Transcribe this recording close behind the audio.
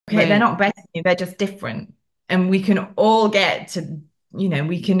Okay, they're Right. not better than you, they're just different. And we can all get to,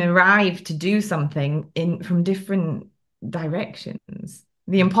 we can arrive to do something in from different directions.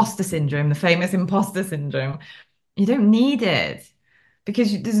 The imposter syndrome, the famous imposter syndrome, you don't need it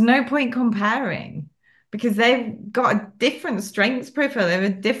because there's no point comparing because they've got a different strengths profile, they have a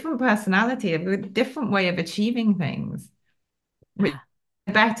different personality, they have a different way of achieving things, which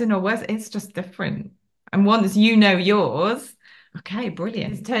Yeah. better nor worse, it's just different. And once you know yours, okay,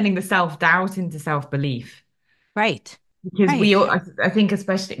 brilliant. It's turning the self-doubt into self-belief. Right. Because Right. we all, I think,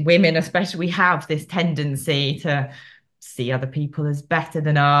 especially women, especially, we have this tendency to see other people as better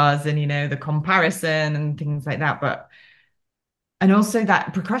than us and, the comparison and things like that. And also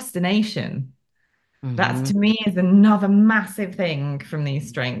that procrastination, that's Hmm. to me is another massive thing from these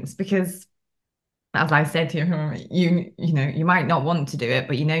strengths because as I said to you, you might not want to do it,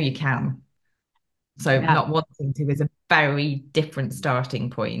 but you can. So Yeah. not wanting to is a very different starting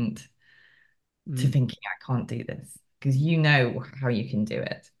point to Mm. thinking I can't do this because you know how you can do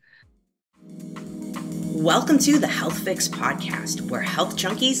it. Welcome to the Health Fix podcast, where health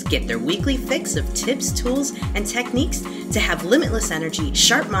junkies get their weekly fix of tips, tools, and techniques to have limitless energy,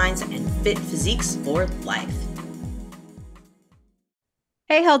 sharp minds, and fit physiques for life.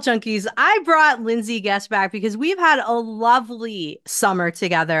 Hey, health junkies. I brought Lindsay Guest back because we've had a lovely summer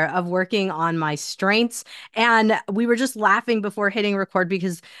together of working on my strengths. And we were just laughing before hitting record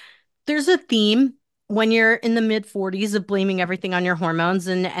because there's a theme when you're in the mid 40s of blaming everything on your hormones.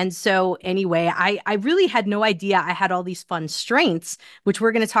 And so anyway, I really had no idea I had all these fun strengths, which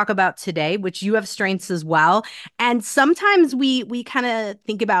we're going to talk about today, which you have strengths as well. And sometimes we kind of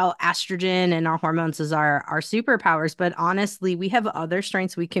think about estrogen and our hormones as our superpowers, but honestly, we have other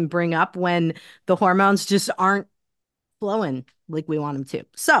strengths we can bring up when the hormones just aren't flowing like we want them to.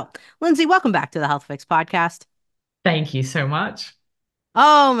 So, Lindsay, welcome back to the Health Fix podcast. Thank you so much.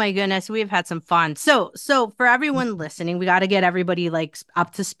 Oh my goodness, we've had some fun. So for everyone listening, we got to get everybody like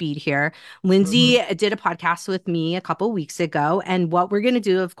up to speed here. Lindsay Mhm. did a podcast with me a couple weeks ago, and what we're going to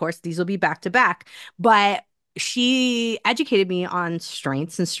do, of course, these will be back to back, but she educated me on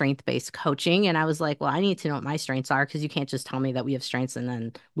strengths and strength-based coaching, and I was like, well, I need to know what my strengths are because you can't just tell me that we have strengths and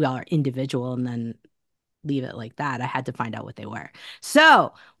then we all are individual and then leave it like that. I had to find out what they were.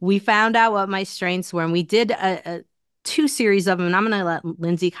 So we found out what my strengths were, and we did a two series of them. And I'm going to let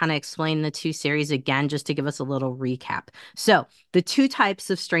Lindsay kind of explain the two series again, just to give us a little recap. So the two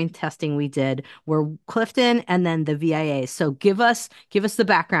types of strength testing we did were Clifton and then the VIA. So give us the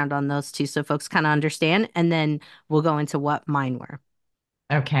background on those two so folks kind of understand, and then we'll go into what mine were.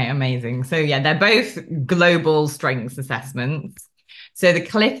 Okay, amazing. So yeah, they're both global strengths assessments. So the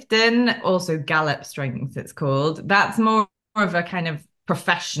Clifton, also Gallup strengths, it's called. That's more of a kind of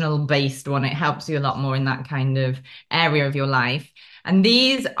professional based one. It helps you a lot more in that kind of area of your life. And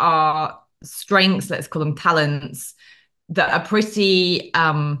these are strengths, let's call them talents, that are pretty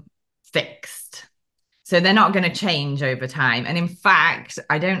fixed. So they're not going to change over time. And in fact,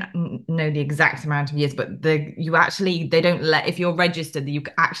 I don't know the exact amount of years, but they don't let, if you're registered, you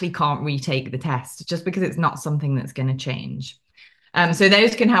actually can't retake the test just because it's not something that's going to change. So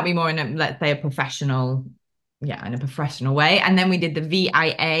those can help me more in let's say, in a professional way. And then we did the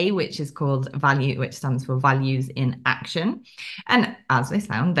VIA, which is called value, which stands for values in action. And as they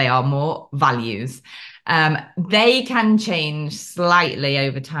sound, they are more values. They can change slightly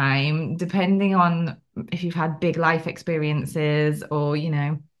over time, depending on if you've had big life experiences or,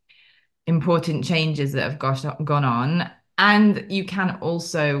 important changes that have gone on. And you can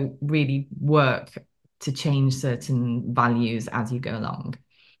also really work to change certain values as you go along.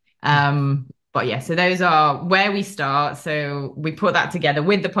 But yeah, so those are where we start. So we put that together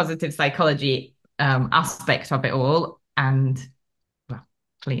with the positive psychology aspect of it all. And well,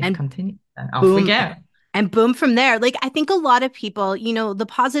 please And continue. And off we boom. go. And boom from there. Like, I think a lot of people, the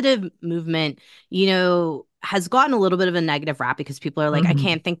positive movement, has gotten a little bit of a negative rap because people are like, I Mhm.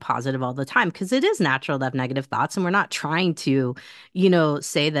 can't think positive all the time because it is natural to have negative thoughts. And we're not trying to,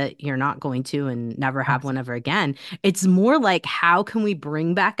 say that you're not going to and never have one ever again. It's more like, how can we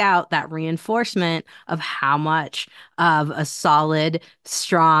bring back out that reinforcement of how much of a solid,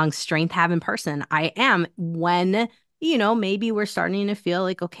 strong, strength having person I am when maybe we're starting to feel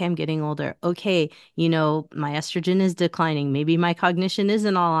like, okay, I'm getting older. Okay, my estrogen is declining. Maybe my cognition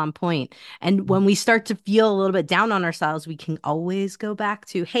isn't all on point. And when we start to feel a little bit down on ourselves, we can always go back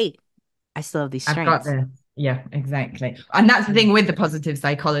to, hey, I still have these I've got strengths. this. Yeah, exactly. And that's the thing with the positive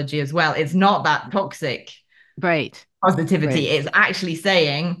psychology as well. It's not that toxic Right. positivity. Right. It's actually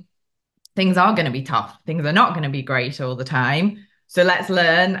saying things are going to be tough. Things are not going to be great all the time. So let's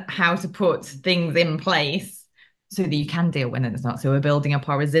learn how to put things in place so that you can deal when it's not. So we're building up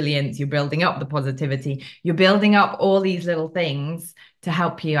our resilience, you're building up the positivity, you're building up all these little things to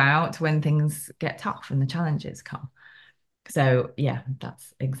help you out when things get tough and the challenges come. So yeah,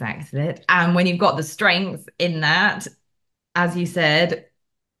 that's exactly it. And when you've got the strength in that, as you said,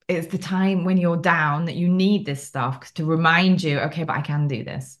 it's the time when you're down that you need this stuff to remind you, okay, but I can do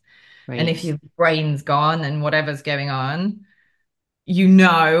this. And if Right. your brain's gone and whatever's going on, you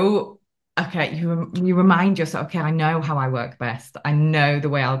know, okay, you remind yourself, okay, I know how I work best. I know the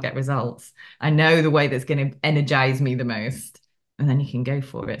way I'll get results. I know the way that's going to energize me the most. And then you can go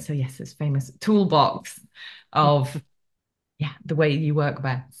for it. So yes, this famous toolbox of yeah, the way you work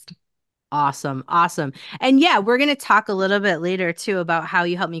best. Awesome. Awesome. And yeah, we're going to talk a little bit later too about how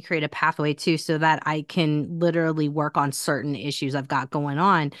you help me create a pathway too, so that I can literally work on certain issues I've got going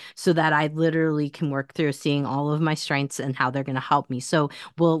on, so that I literally can work through seeing all of my strengths and how they're going to help me. So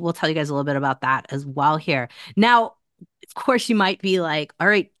we'll tell you guys a little bit about that as well here. Now, of course, you might be like, all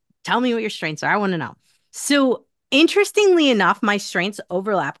right, tell me what your strengths are. I want to know. So interestingly enough, my strengths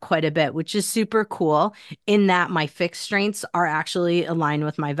overlap quite a bit, which is super cool in that my fixed strengths are actually aligned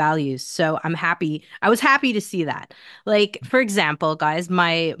with my values. So I'm happy. I was happy to see that. Like, for example, guys,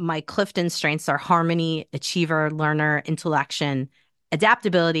 my Clifton strengths are harmony, achiever, learner, intellection,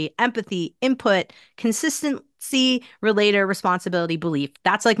 adaptability, empathy, input, consistency, relator, responsibility, belief.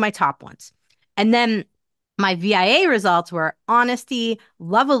 That's like my top ones. And then my VIA results were honesty,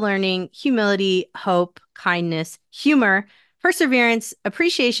 love of learning, humility, hope, kindness, humor, perseverance,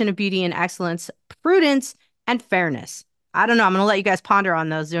 appreciation of beauty and excellence, prudence, and fairness. I don't know. I'm going to let you guys ponder on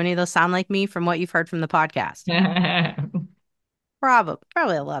those. Do any of those sound like me from what you've heard from the podcast?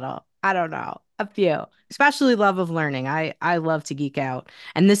 Probably a little. I don't know. A few. Especially love of learning. I love to geek out.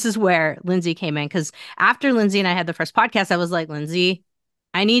 And this is where Lindsay came in, because after Lindsay and I had the first podcast, I was like, Lindsay,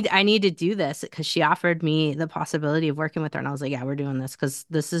 I need to do this, because she offered me the possibility of working with her. And I was like, yeah, we're doing this, because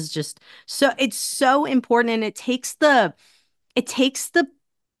this is just so it's so important. And it takes the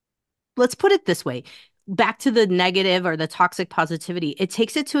let's put it this way, back to the negative or the toxic positivity. It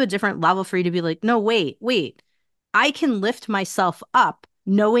takes it to a different level for you to be like, no, wait. I can lift myself up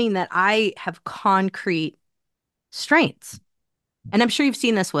knowing that I have concrete strengths. And I'm sure you've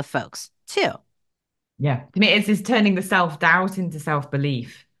seen this with folks too. Yeah. To me, it's this turning the self-doubt into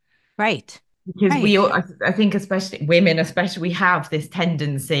self-belief. Right. Because we Right. all, I think, especially women, especially, we have this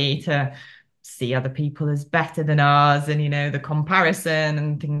tendency to see other people as better than us and, the comparison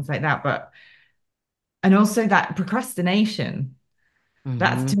and things like that. But, and also that procrastination,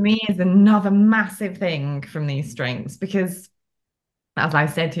 that's Hmm. to me is another massive thing from these strengths because, as I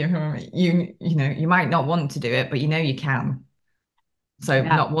said to you, you might not want to do it, but you can. So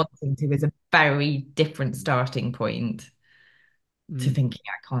Yeah. not wanting to is a very different starting point to Mm. thinking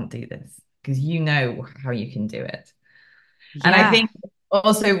I can't do this because you know how you can do it. And I Yeah. think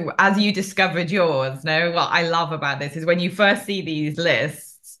also as you discovered yours, no, what I love about this is when you first see these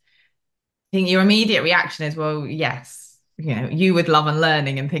lists, I think your immediate reaction is, well, yes, you would love and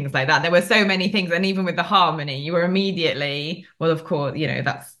learning and things like that. There were so many things, and even with the harmony, you were immediately, well, of course,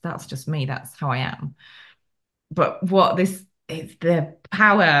 that's just me, that's how I am. But what this is the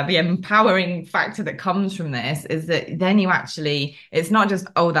power, the empowering factor that comes from this is that then you actually, it's not just,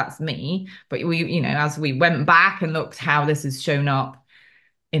 oh, that's me, but as we went back and looked how this has shown up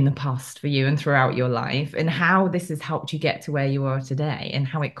in the past for you and throughout your life and how this has helped you get to where you are today and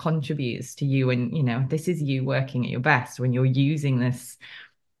how it contributes to you. And, this is you working at your best when you're using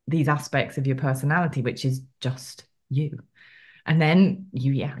these aspects of your personality, which is just you. And then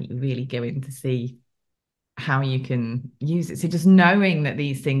you really go in to see how you can use it. So just knowing that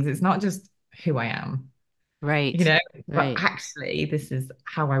these things, it's not just who I am, you Right. know, but Right. actually this is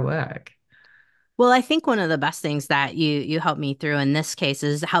how I work. Well, I think one of the best things that you help me through in this case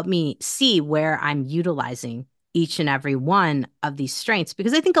is help me see where I'm utilizing each and every one of these strengths,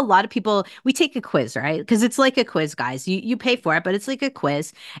 because I think a lot of people, we take a quiz, right? Because it's like a quiz, guys. You pay for it, but it's like a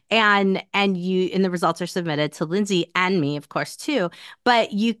quiz, and the results are submitted to Lindsay and me, of course, too. But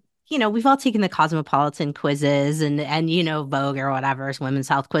we've all taken the cosmopolitan quizzes and Vogue or whatever, women's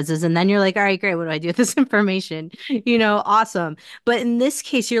health quizzes, and then you're like, all right, great, what do I do with this information? Awesome. But in this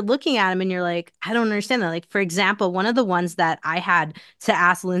case, you're looking at them and you're like, I don't understand that. Like, for example, one of the ones that I had to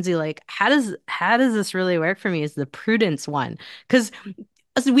ask Lindsay, like, how does this really work for me is the prudence one. Because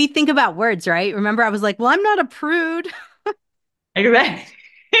we think about words, right? Remember, I was like, well, I'm not a prude. Exactly.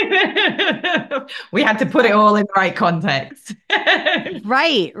 We had to put it all in the right context.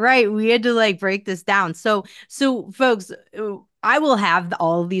 Right, right. We had to like break this down. So folks, I will have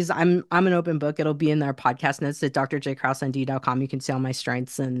all of these. I'm an open book. It'll be in our podcast notes at drjkrausend.com. You can see all my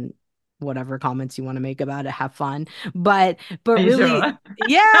strengths and whatever comments you want to make about it, have fun. But Are you really, sure?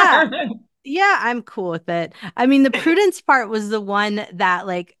 yeah. Yeah, I'm cool with it. I mean, the prudence part was the one that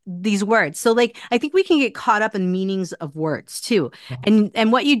like these words. So like I think we can get caught up in meanings of words too. And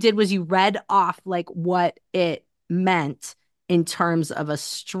what you did was you read off like what it meant in terms of a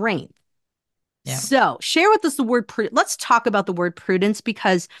strength. Yeah. So, share with us the word let's talk about the word prudence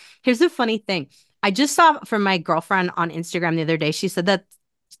because here's the funny thing. I just saw from my girlfriend on Instagram the other day. She said that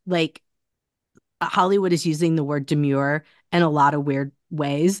like Hollywood is using the word demure in a lot of weird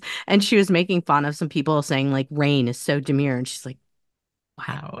ways. And she was making fun of some people saying like rain is so demure. And she's like, what?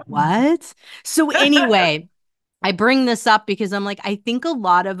 Wow. What? So anyway, I bring this up because I'm like, I think a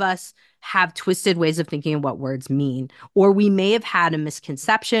lot of us have twisted ways of thinking of what words mean, or we may have had a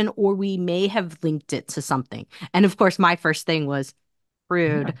misconception, or we may have linked it to something. And of course, my first thing was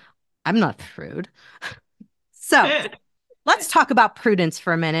prude. I'm not prude. So let's talk about prudence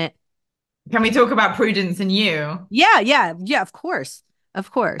for a minute. Can we talk about Prudence and you? Yeah, yeah, yeah, of course.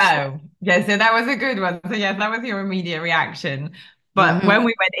 Of course. Oh, yeah, so that was a good one. So yes, that was your immediate reaction. But Hmm. when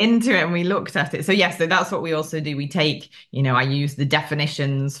we went into it and we looked at it, so yes, so that's what we also do. We take, I use the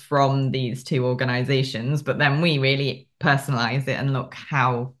definitions from these two organizations, but then we really personalize it and look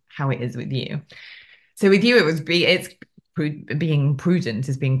how it is with you. So with you, being prudent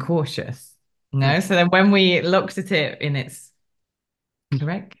is being cautious. No, so then when we looked at it in its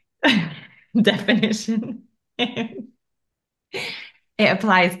correct definition, it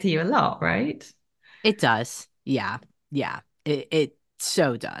applies to you a lot, right? It does. Yeah. Yeah. It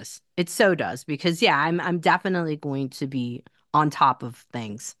so does. It so does because yeah, I'm definitely going to be on top of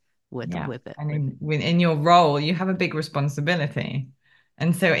things Yeah. with it. And in your role, you have a big responsibility.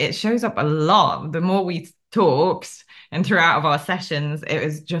 And so it shows up a lot. The more we talked and throughout of our sessions, it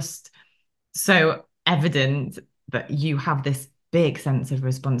was just so evident that you have this big sense of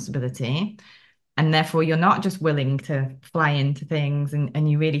responsibility. And therefore, you're not just willing to fly into things and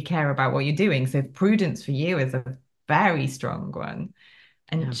you really care about what you're doing. So prudence for you is a very strong one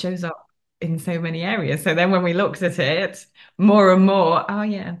and Yeah. it shows up in so many areas. So then when we looked at it more and more, oh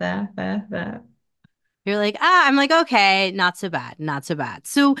yeah, there. You're like, I'm like, okay, not so bad, not so bad.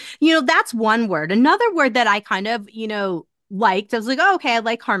 So, that's one word. Another word that I kind of, liked, I was like, oh, okay, I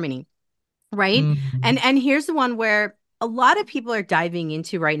like harmony, right? Mm. And here's the one where a lot of people are diving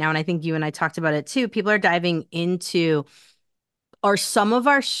into right now, and I think you and I talked about it too. People are diving into are some of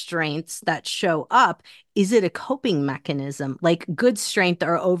our strengths that show up, is it a coping mechanism, like good strength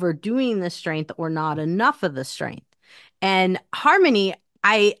or overdoing the strength or not enough of the strength? And harmony,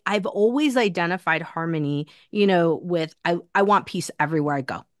 I've always identified harmony, with I want peace everywhere I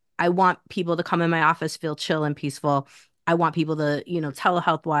go. I want people to come in my office, feel chill and peaceful. I want people to,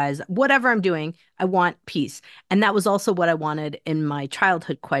 telehealth wise, whatever I'm doing, I want peace. And that was also what I wanted in my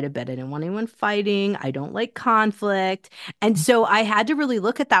childhood quite a bit. I didn't want anyone fighting. I don't like conflict. And so I had to really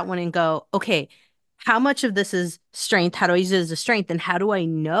look at that one and go, okay, how much of this is strength? How do I use it as a strength? And how do I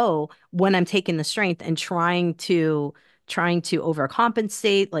know when I'm taking the strength and trying to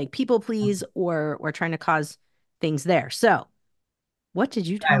overcompensate, like people please, or trying to cause things there? So what did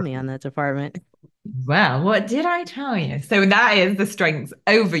you tell So, me on that department? well, what did I tell you? So that is the strengths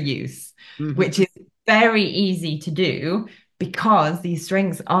overuse, Hmm. which is very easy to do because these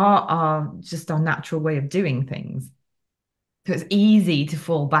strengths are just our natural way of doing things. So it's easy to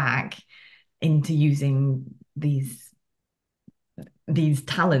fall back into using these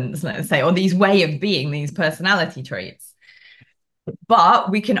talents, let's say, or these way of being, these personality traits.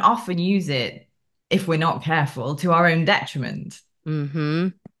 But we can often use it if we're not careful to our own detriment. Hmm.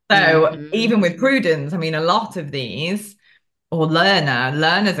 So Hmm. even with prudence, I mean, a lot of these, or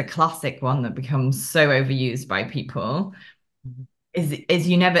learner's a classic one that becomes so overused by people. Is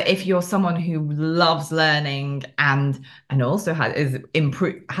you never if you're someone who loves learning and also has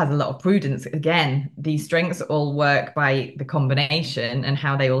a lot of prudence, again these strengths all work by the combination and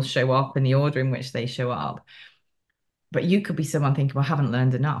how they all show up and the order in which they show up, but you could be someone thinking, well, I haven't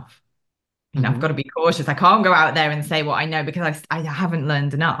learned enough, I've Hmm. got to be cautious, I can't go out there and say what I know because I haven't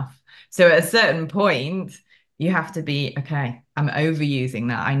learned enough. So at a certain point you have to be, okay, I'm overusing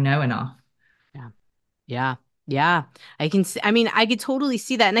that, I know enough. Yeah. Yeah. Yeah. I can see, I mean, I could totally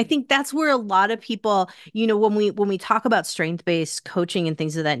see that. And I think that's where a lot of people, when we talk about strength-based coaching and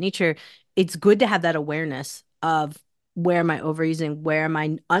things of that nature, it's good to have that awareness of where am I overusing, where am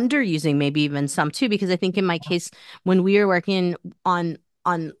I underusing, maybe even some too, because I think in my case, when we were working on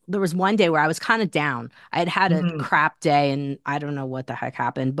there was one day where I was kind of down. I had had a Mhm. crap day and I don't know what the heck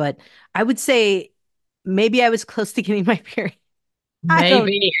happened, but I would say maybe I was close to getting my period. I don't.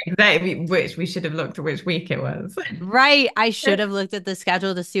 Maybe exactly, which we should have looked at which week it was. Right. I should have looked at the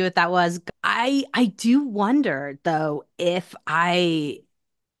schedule to see what that was. I do wonder though if I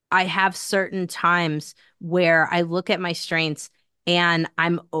have certain times where I look at my strengths and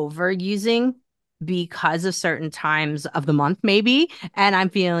I'm overusing because of certain times of the month, maybe, and I'm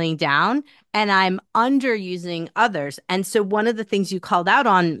feeling down and I'm underusing others. And so one of the things you called out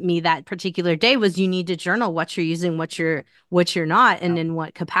on me that particular day was you need to journal what you're using, what you're not, and in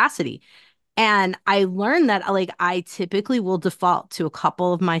what capacity. And I learned that like I typically will default to a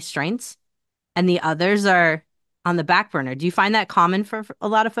couple of my strengths and the others are on the back burner. Do you find that common for a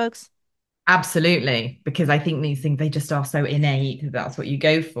lot of folks? Absolutely, because I think these things they just are so innate. That's what you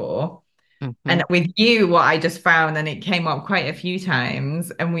go for. Hmm. And with you, what I just found, and it came up quite a few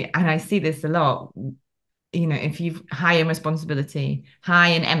times, and I see this a lot, if you've high in responsibility, high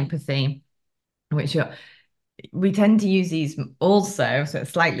in empathy, which we tend to use these also, so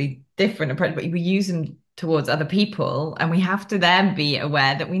it's slightly different approach, but we use them towards other people, and we have to then be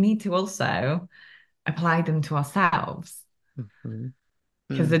aware that we need to also apply them to ourselves. Hmm.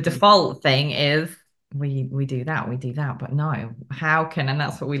 Because the Hmm. default thing is we do that, but no, how can, and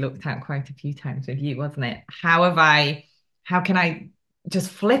that's what we looked at quite a few times with you, wasn't it? How can I just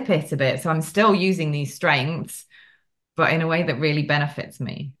flip it a bit so I'm still using these strengths, but in a way that really benefits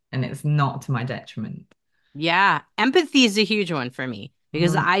me and it's not to my detriment. Yeah, empathy is a huge one for me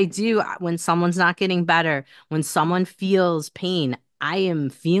because Mm, I do, when someone's not getting better, when someone feels pain, I am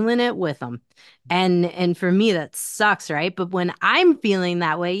feeling it with them. And for me that sucks, right? But when I'm feeling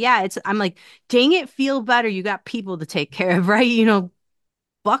that way, yeah, I'm like, dang it, feel better. You got people to take care of, right?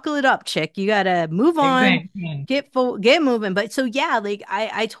 Buckle it up, chick. You gotta move on, exactly. get moving. But so yeah, like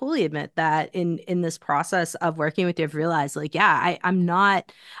I totally admit that in this process of working with you, I've realized like, yeah, I'm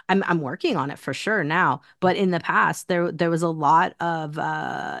not I'm working on it for sure now. But in the past, there was a lot of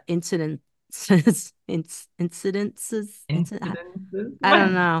incidences, Incidences. I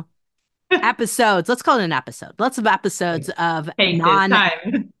don't know, episodes. Let's call it an episode. Lots of episodes of Take it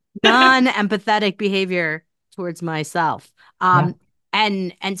time. non-empathetic behavior towards myself. Yeah.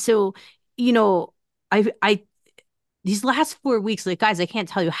 And so, you know, I these last 4 weeks, like guys, I can't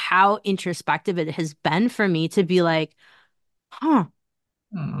tell you how introspective it has been for me to be like, huh,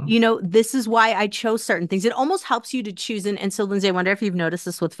 Mm, this is why I chose certain things. It almost helps you to choose. And so, Lindsay, I wonder if you've noticed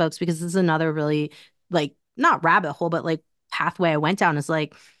this with folks, because this is another really like not rabbit hole, but like pathway I went down is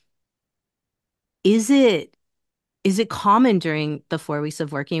like, is it is it common during the 4 weeks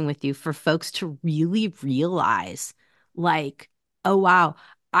of working with you for folks to really realize, like, oh, wow,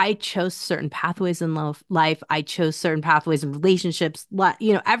 I chose certain pathways in life. I chose certain pathways in relationships,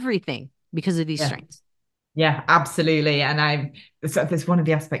 everything because of these yeah. strengths. Yeah, absolutely. And that's one of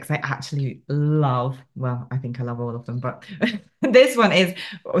the aspects I actually love. Well, I think I love all of them, but this one is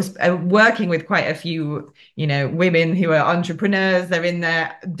working with quite a few, women who are entrepreneurs. They're in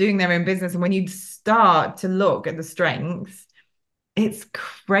there doing their own business. And when you start to look at the strengths, it's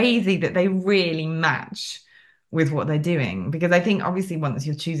crazy that they really match with what they're doing. Because I think obviously once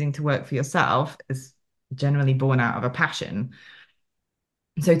you're choosing to work for yourself, is generally born out of a passion.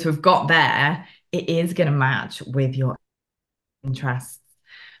 So to have got there, it is going to match with your interests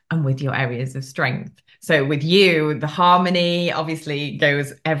and with your areas of strength. So with you, the harmony obviously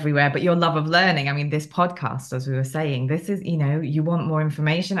goes everywhere, but your love of learning, I mean, this podcast, as we were saying, this is, you want more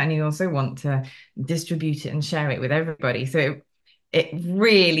information and you also want to distribute it and share it with everybody. So it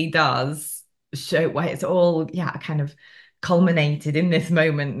really does show why it's all, yeah, kind of culminated in this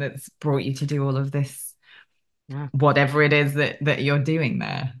moment that's brought you to do all of this, Yeah. whatever it is that you're doing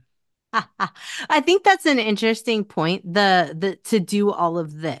there. I think that's an interesting point, the to do all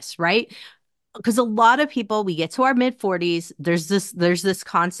of this, right? Because a lot of people, we get to our mid 40s, there's this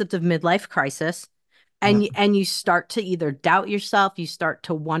concept of midlife crisis, Yeah. and you start to either doubt yourself, you start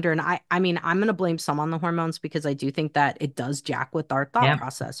to wonder. And I mean, I'm going to blame some on the hormones because I do think that it does jack with our thought Yeah.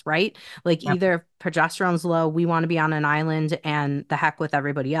 process, right? Like Yeah. either progesterone's low, we want to be on an island and the heck with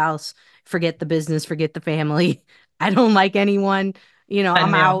everybody else, forget the business, forget the family. I don't like anyone, I'm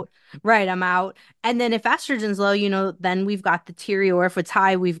And yeah. out. Right, I'm out. And then if estrogen's low, then we've got the teary, or if it's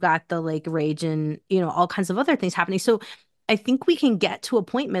high, we've got the like rage and, all kinds of other things happening. So I think we can get to a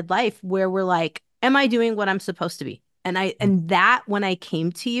point midlife where we're like, am I doing what I'm supposed to be? And that when I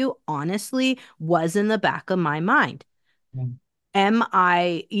came to you, honestly, was in the back of my mind. Yeah. Am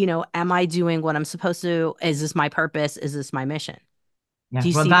I doing what I'm supposed to? Is this my purpose? Is this my mission? Yeah, Do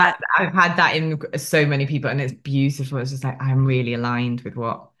you well, see that that? I've had that in so many people, and it's beautiful. It's just like I'm really aligned with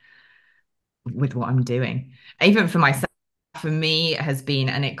what I'm doing. Even for myself, for me, it has been,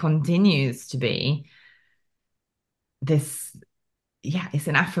 and it continues to be this. yeah, it's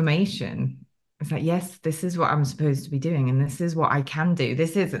an affirmation. It's like, yes, this is what I'm supposed to be doing, and this is what I can do.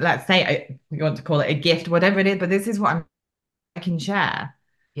 This is, let's say, you want to call it a gift, whatever it is, but this is what I can share.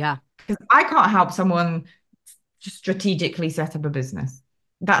 Yeah. Because I can't help someone strategically set up a business.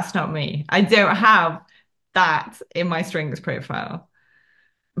 That's not me. I don't have that in my strengths profile.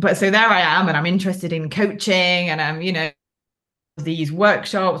 But so there I am, and I'm interested in coaching, and I'm, these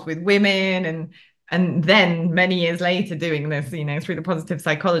workshops with women, and then many years later doing this, through the positive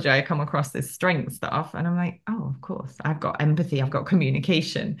psychology, I come across this strength stuff, and I'm like, oh, of course, I've got empathy, I've got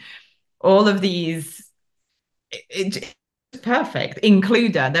communication, all of these. It's perfect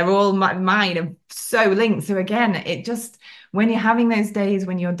includer. They're all mine and so linked. So again, it just when you're having those days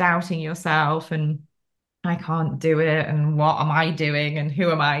when you're doubting yourself and I can't do it, and what am I doing, and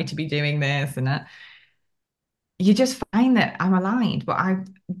who am I to be doing this, and that, you just find that I'm aligned. But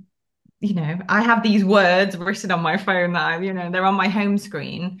I have these words written on my phone that they're on my home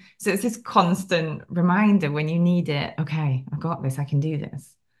screen. So it's this constant reminder when you need it. Okay, I've got this. I can do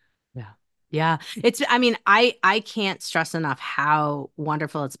this. Yeah. Yeah. I mean, I can't stress enough how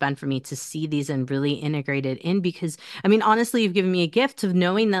wonderful it's been for me to see these and really integrated in because I mean, honestly, you've given me a gift of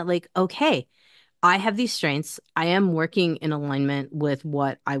knowing that like, okay, I have these strengths. I am working in alignment with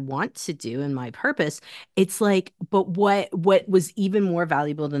what I want to do and my purpose. It's like, but what was even more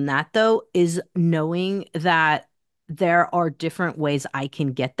valuable than that though is knowing that there are different ways I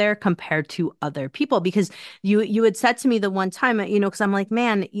can get there compared to other people because you had said to me the one time, because I'm like,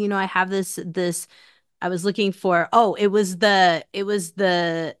 man, I have this I was looking for, oh, it was the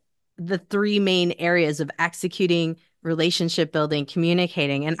three main areas of executing, relationship building,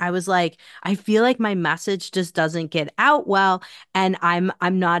 communicating. And I was like, I feel like my message just doesn't get out well and I'm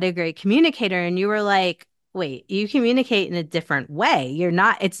not a great communicator. And you were like, wait, you communicate in a different way. You're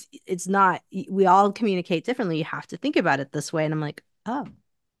not, it's not, we all communicate differently. You have to think about it this way. And I'm like, oh,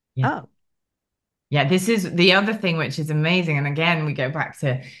 Yeah. oh, Yeah, this is the other thing which is amazing. And again, we go back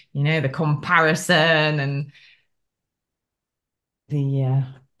to, the comparison and the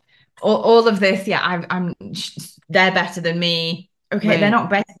all of this. Yeah, they're better than me. Okay, they're right. not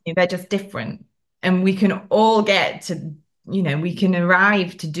better than you, they're just different. And we can all get to, we can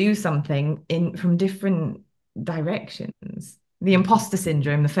arrive to do something in from different directions. The imposter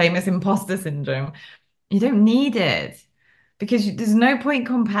syndrome, the famous imposter syndrome. You don't need it because there's no point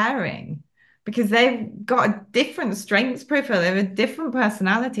comparing because they've got a different strengths profile, they have a different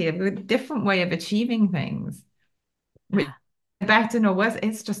personality, they have a different way of achieving things. Which Yeah. better nor worse,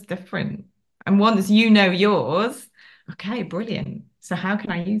 it's just different. And once you know yours, okay, brilliant. So how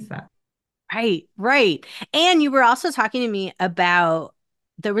can I use that? Right, right. And you were also talking to me about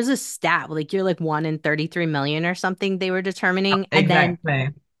there was a stat like you're like 1 in 33 million or something they were determining. And then,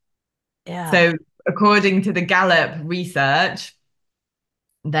 Exactly. yeah, So according to the Gallup research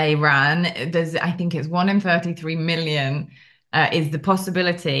they ran, I think it's 1 in 33 million is the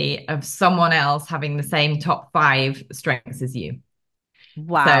possibility of someone else having the same top five strengths as you.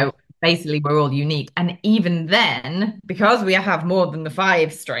 wow. So basically, we're all unique. And even then, because we have more than the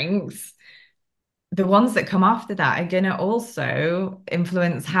five strengths, the ones that come after that are going to also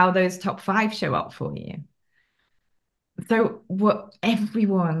influence how those top five show up for you. So what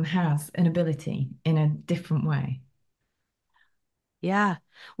everyone has an ability in a different way. Yeah.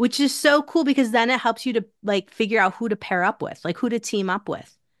 Which is so cool because then it helps you to like figure out who to pair up with, like who to team up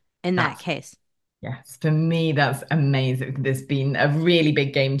with in that That's case. Yes, for me, that's amazing. There's been a really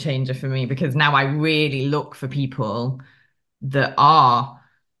big game changer for me because now I really look for people that are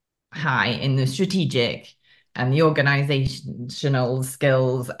high in the strategic and the organizational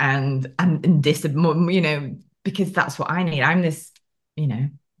skills and this, because that's what I need. I'm this, you know,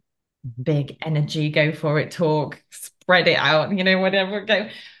 big energy, go for it, talk, spread it out, whatever, go.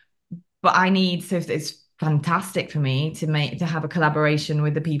 But so it's fantastic for me to have a collaboration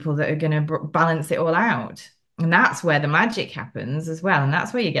with the people that are going to balance it all out. And that's where the magic happens as well. And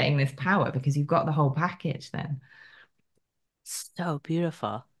that's where you're getting this power because you've got the whole package then. So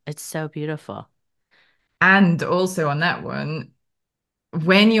beautiful. It's so beautiful. And also on that one,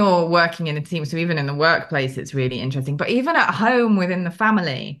 when you're working in a team, so even in the workplace, it's really interesting, but even at home within the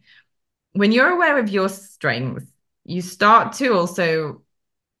family, when you're aware of your strengths, you start to also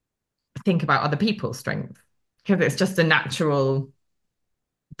think about other people's strengths because it's just a natural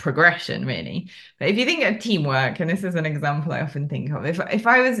progression, really. But if you think of teamwork, and this is an example I often think of, if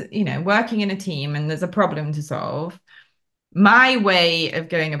I was, working in a team and there's a problem to solve, my way of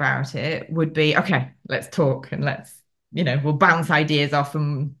going about it would be, okay, let's talk and we'll bounce ideas off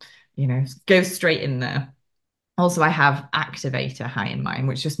and, go straight in there. Also, I have activator high in mind,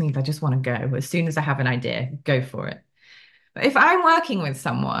 which just means I just want to go. As soon as I have an idea, go for it. But if I'm working with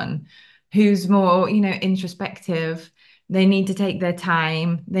someone who's more, introspective, they need to take their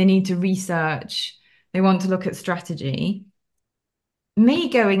time, they need to research, they want to look at strategy, me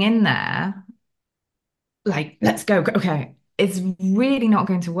going in there, like, let's go, okay, it's really not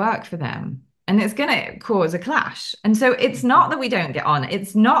going to work for them. And it's going to cause a clash. And so it's not that we don't get on,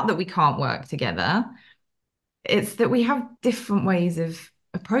 it's not that we can't work together. It's that we have different ways of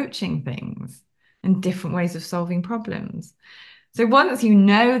approaching things and different ways of solving problems. So once you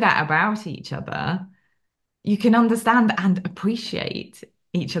know that about each other, you can understand and appreciate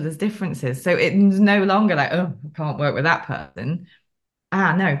each other's differences. So it's no longer like, oh, I can't work with that person.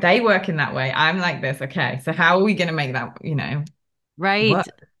 Ah, no, they work in that way. I'm like this. Okay. So how are we going to make that, Right. work?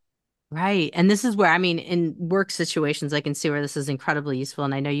 Right. And this is where, I mean, in work situations, I can see where this is incredibly useful.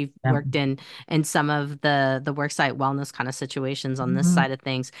 And I know you've Yeah. worked in some of the worksite wellness kind of situations on this Mhm. side of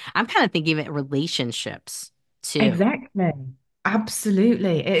things. I'm kind of thinking of it relationships too. Exactly.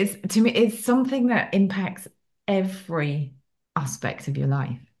 Absolutely. To me, it's something that impacts every aspect of your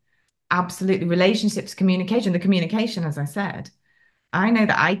life. Absolutely. Relationships, communication, the communication, as I said. I know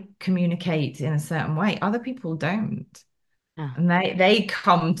that I communicate in a certain way. Other people don't. Yeah. And they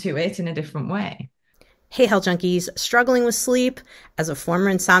come to it in a different way. Hey, Health Junkies, struggling with sleep? As a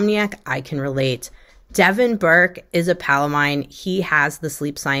former insomniac, I can relate. Devin Burke is a pal of mine. He has the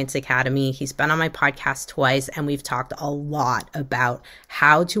Sleep Science Academy. He's been on my podcast twice, and we've talked a lot about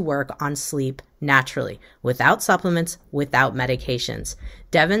how to work on sleep naturally, without supplements, without medications.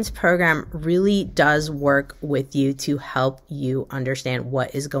 Devin's program really does work with you to help you understand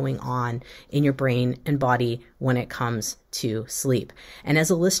what is going on in your brain and body when it comes to sleep. And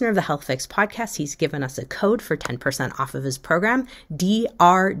as a listener of the Health Fix podcast, he's given us a code for 10% off of his program,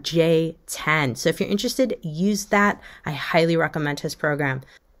 DRJ10. So if you're interested, use that. I highly recommend his program.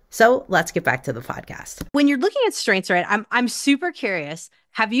 So let's get back to the podcast. When you're looking at strengths, right? I'm super curious.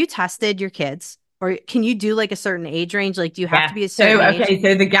 Have you tested your kids? Or can you do like a certain age range? Like, do you have to Yeah. be a certain So age? okay,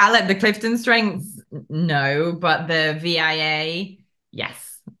 so the Gallup, the Clifton strengths, no, but the VIA,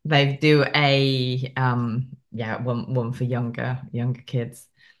 yes. They do a one for younger kids.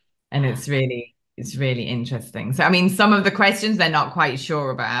 And it's really interesting. So I mean, some of the questions they're not quite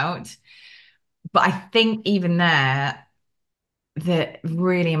sure about, but I think even there, the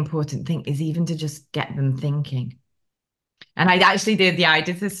really important thing is even to just get them thinking. And I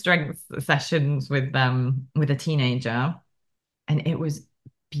did the strength sessions with a teenager, and it was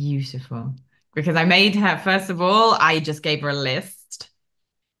beautiful because I made her, first of all, I just gave her a list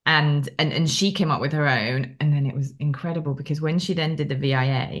and she came up with her own. And then it was incredible because when she then did the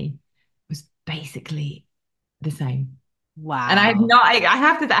VIA, it was basically the same. And Wow.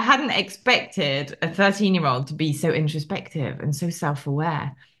 I hadn't expected a 13-year-old to be so introspective and so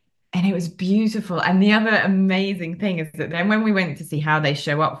self-aware. And it was beautiful. And the other amazing thing is that then when we went to see how they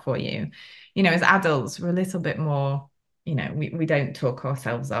show up for you, as adults, we're a little bit more, we don't talk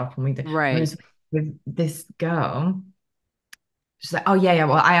ourselves up and we do. Right. Whereas with this girl, she's like, oh yeah, yeah,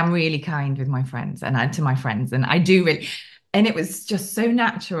 well, I am really kind with my friends and to my friends. And I do really, and it was just so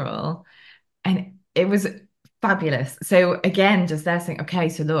natural. And it was fabulous. So again, just there saying, okay,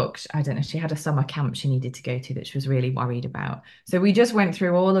 so look, I don't know, she had a summer camp she needed to go to that she was really worried about. So we just went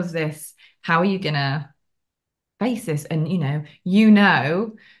through all of this. How are you gonna face this? And you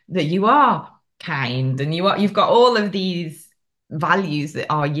know that you are kind and you've got all of these values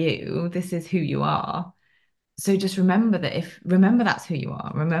that are you. This is who you are. So just remember that's who you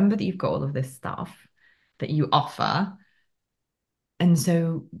are. Remember that you've got all of this stuff that you offer. And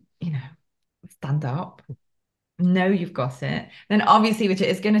so, stand up, know you've got it. Then obviously, which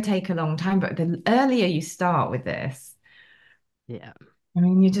is going to take a long time, but the earlier you start with this, Yeah. I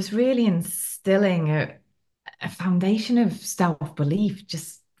mean, you're just really instilling a foundation of self-belief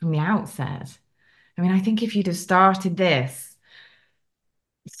just from the outset. I mean, I think if you'd have started this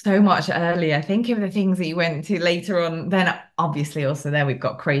so much earlier, think of the things that you went to later on, then obviously also there we've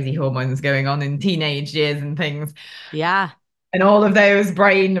got crazy hormones going on in teenage years and things. Yeah. And all of those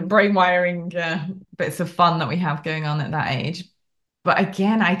brain wiring bits of fun that we have going on at that age. But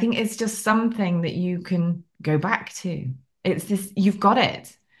again, I think it's just something that you can go back to. It's this, you've got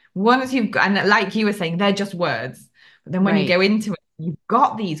it. Once you've got, and like you were saying, they're just words. But then when you Right. go into it, you've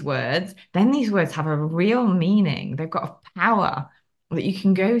got these words, then these words have a real meaning. They've got a power that you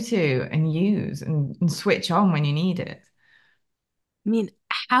can go to and use and switch on when you need it. I mean,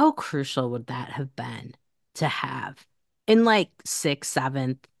 how crucial would that have been to have in like sixth,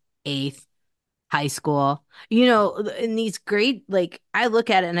 seventh, eighth, high school? In these great, like, I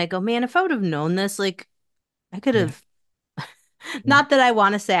look at it and I go, man, if I would have known this, like, I could Yeah. have. Yeah. Not that I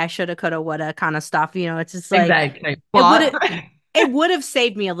want to say I shoulda, coulda, woulda kind of stuff. It's just like Exactly. it would But have it would have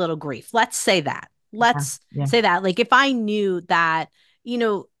saved me a little grief. Let's say that. yeah, Let's yeah, say that. Like if I knew that, you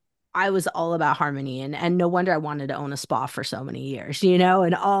know, I was all about harmony and no wonder I wanted to own a spa for so many years,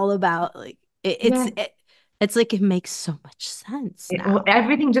 and all about like yeah. it's like it makes so much sense Well, now.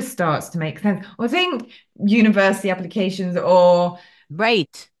 everything just starts to make sense. I think university applications or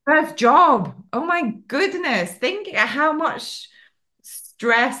Right. first job. Oh my goodness. Think how much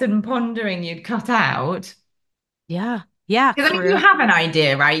stress and pondering you'd cut out. Yeah. Yeah, Because I mean, you career. have an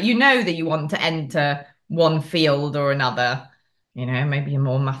idea, right? You know that you want to enter one field or another. Maybe you're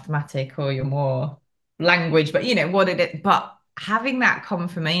more mathematic or you're more language, but you know what it is. But having that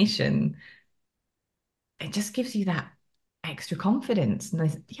confirmation, it just gives you that extra confidence and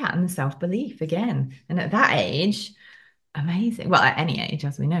and the self-belief again. And at that age, amazing. Well, at any age,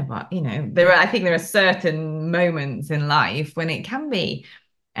 as we know, but I think there are certain moments in life when it can be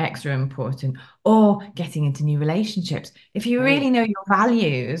extra important, or getting into new relationships. If you Right. really know your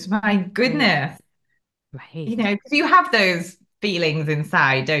values, my Right. goodness, Right. 'cause you have those feelings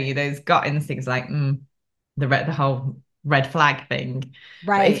inside, don't you? Those gut instincts like the whole red flag thing.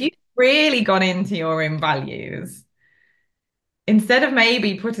 But if Right. you've really gone into your own values, instead of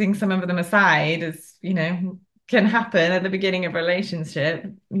maybe putting some of them aside, as can happen at the beginning of a relationship,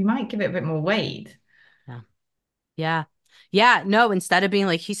 you might give it a bit more weight. Yeah. Yeah. Yeah. No, instead of being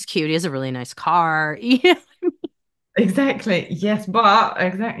like, he's cute, he has a really nice car. Exactly. Yes, but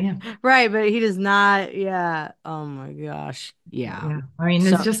exactly. Yeah. Right. But he does not. Yeah. Oh my gosh. Yeah. Yeah. I mean,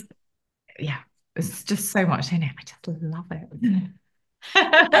 So yeah, there's just so much in it. I just love it.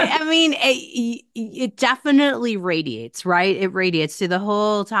 I mean, it definitely radiates, right? It radiates through the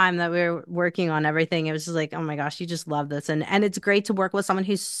whole time that we were working on everything. It was just like, oh my gosh, you just love this, and it's great to work with someone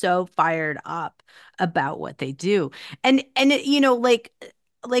who's so fired up about what they do, and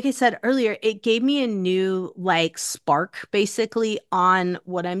like I said earlier, it gave me a new like spark basically on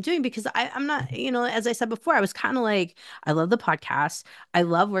what I'm doing because I'm not, as I said before, I was kind of like, I love the podcast, I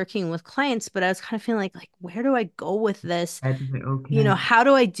love working with clients, but I was kind of feeling like where do I go with this? Where does it all connect? How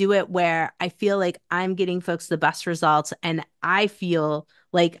do I do it where I feel like I'm getting folks the best results and I feel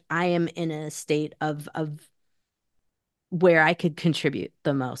like I am in a state of where I could contribute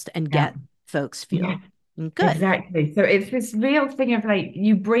the most and Yeah. get folks Yeah. feel good. Exactly. So it's this real thing of like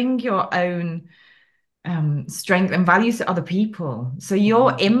you bring your own strength and values to other people. So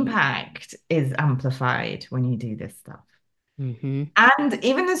your Mhm. impact is amplified when you do this stuff. Mhm. And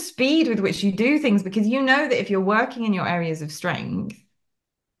even the speed with which you do things, because you know that if you're working in your areas of strength,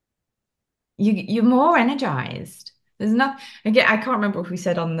 you're more energized. There's not again, I can't remember if we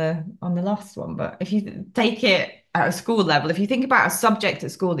said on the last one, but if you take it at a school level, if you think about a subject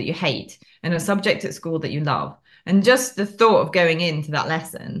at school that you hate and a subject at school that you love, and just the thought of going into that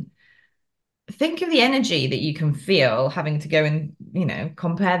lesson, think of the energy that you can feel having to go and,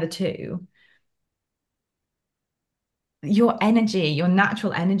 compare the two. Your energy, your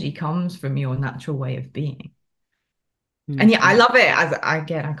natural energy comes from your natural way of being. And yeah, I Mhm. love it. As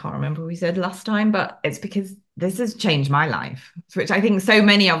again, I can't remember what we said last time, but it's because this has changed my life, which I think so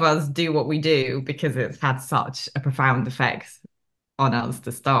many of us do what we do because it's had such a profound effect on us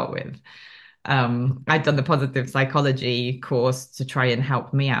to start with. I'd done the positive psychology course to try and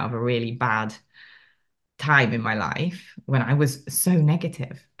help me out of a really bad time in my life when I was so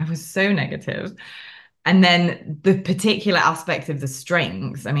negative. I was so negative. And then the particular aspect of the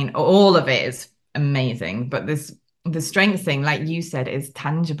strengths, I mean, all of it is amazing, but the strength thing, like you said, is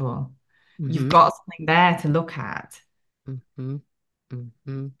tangible. You've Mhm. got something there to look at Mhm.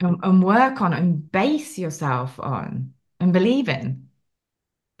 Mhm. and work on and base yourself on and believe in.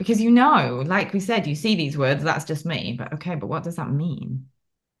 Because like we said, you see these words, that's just me, but okay, but what does that mean?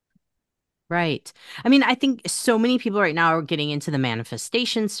 Right. I mean, I think so many people right now are getting into the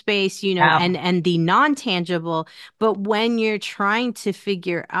manifestation space, Yeah. and the non-tangible, but when you're trying to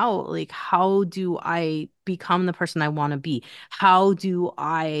figure out like how do I become the person I want to be? How do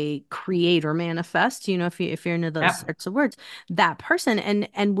I create or manifest, if you're into those Yep. sorts of words, that person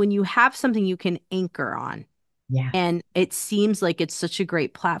and when you have something you can anchor on Yes. and it seems like it's such a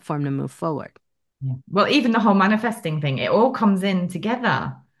great platform to move forward. Yeah. Well, even the whole manifesting thing, it all comes in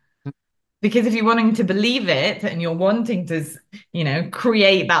together. Because if you're wanting to believe it and you're wanting to,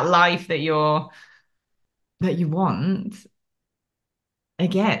 create that life that you want,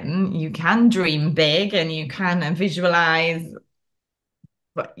 again, you can dream big and you can visualize,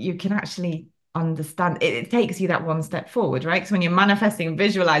 but you can actually understand it takes you that one step forward, right? So when you're manifesting and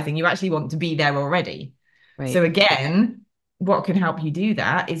visualizing, you actually want to be there already. Right. So again, what can help you do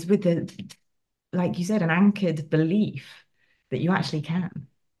that is with like you said, an anchored belief. that you actually can.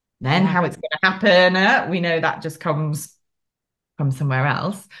 Then Yeah. how it's going to happen, we know that just comes from somewhere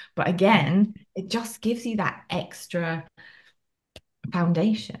else. But Right. again, it just gives you that extra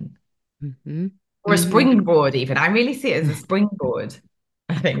foundation Hmm. or a Hmm. springboard, even. I really see it as a springboard,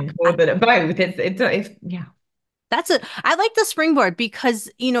 I think, more than both. Yeah. I like the springboard because,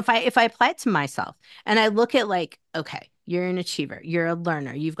 if I apply it to myself and I look at like, okay, you're an achiever, you're a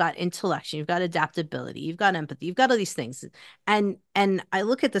learner, you've got intellection, you've got adaptability, you've got empathy, you've got all these things. And I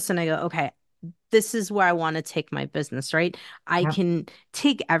look at this and I go, okay, this is where I want to take my business, right? I Yeah. can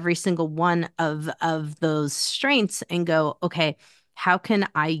take every single one of those strengths and go, okay, how can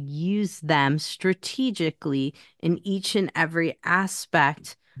I use them strategically in each and every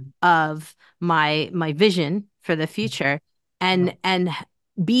aspect of my vision for the future and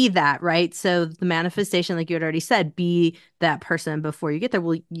be that, right? So the manifestation, like you had already said, be that person before you get there.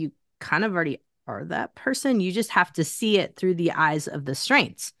 Well, you kind of already are that person. You just have to see it through the eyes of the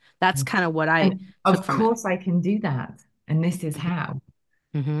strengths. That's kind of what I And took of from it. course, I can do that. And this is how.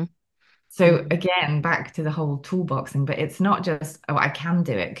 Hmm. So Hmm. again, back to the whole toolbox thing, but it's not just, oh, I can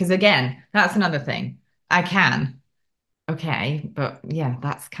do it. Because again, that's another thing. I can. Okay, but yeah,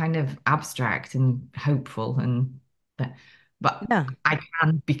 that's kind of abstract and hopeful but Yeah, I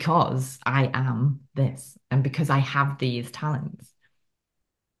can because I am this and because I have these talents.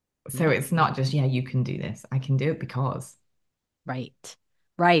 So yeah, it's not just, yeah, you can do this. I can do it because. right.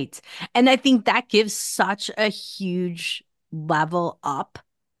 Right. And I think that gives such a huge level up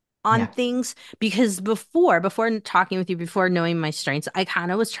on Yeah. things because before talking with you, before knowing my strengths, I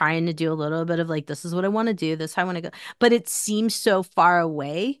kind of was trying to do a little bit of like, this is what I want to do, this is how I want to go. But it seems so far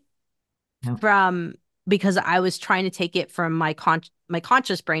away No. from because I was trying to take it from my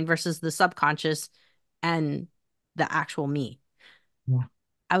conscious brain versus the subconscious and the actual me. Yeah.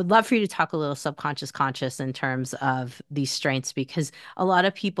 I would love for you to talk a little subconscious conscious in terms of these strengths because a lot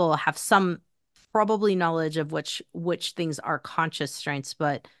of people have some probably knowledge of which things are conscious strengths,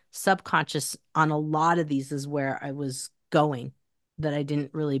 but subconscious on a lot of these is where I was going that I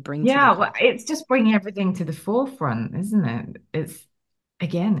didn't really bring to the Yeah, well, conscious. it's just bringing everything to the forefront, isn't it? It's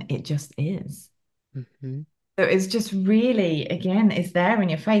again, it just is. Hmm. So it's just really, again, it's there in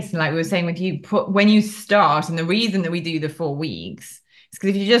your face. And like we were saying with you, put when you start, and the reason that we do the 4 weeks is because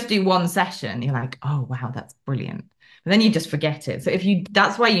if you just do one session, you're like, oh wow, that's brilliant. But then you just forget it. So if you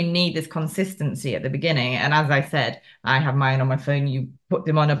that's why you need this consistency at the beginning. And as I said, I have mine on my phone, you put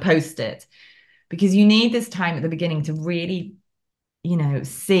them on a post-it because you need this time at the beginning to really,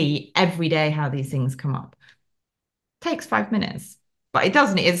 see every day how these things come up. Takes 5 minutes, but it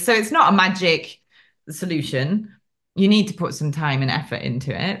doesn't. It's not a magic solution. You need to put some time and effort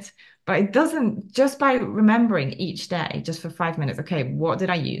into it, but it doesn't just by remembering each day, just for 5 minutes. Okay, what did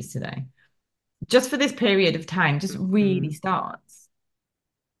I use today? Just for this period of time, just really Hmm. starts.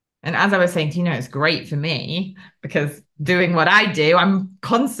 And as I was saying to it's great for me because doing what I do, I'm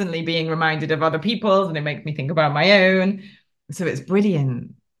constantly being reminded of other people's and it makes me think about my own. So it's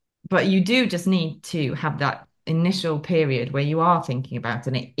brilliant. But you do just need to have that initial period where you are thinking about it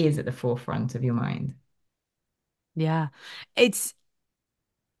and it is at the forefront of your mind. Yeah. It's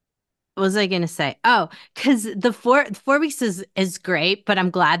what was I gonna say? Oh, because the 4 weeks is great, but I'm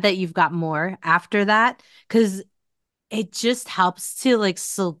glad that you've got more after that. Because it just helps to like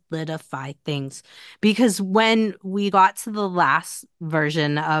solidify things because when we got to the last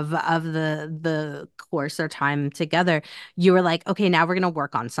version of the course or time together, you were like, okay, now we're gonna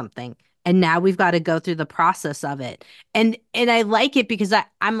work on something. And now we've got to go through the process of it. And I like it because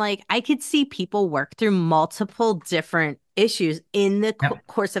I'm like, I could see people work through multiple different issues in the Yep.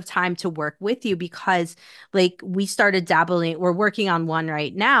 course of time to work with you because like we started dabbling, we're working on one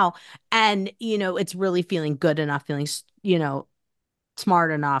right now and, it's really feeling good enough, feeling,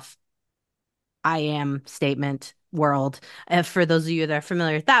 smart enough. I am statement world. For those of you that are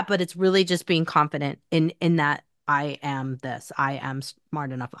familiar with that, but it's really just being confident in that I am this, I am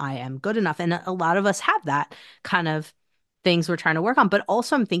smart enough, I am good enough. And a lot of us have that kind of things we're trying to work on. But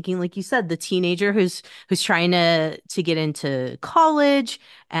also I'm thinking, like you said, the teenager who's trying to get into college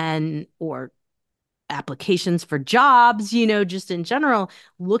and or applications for jobs, just in general,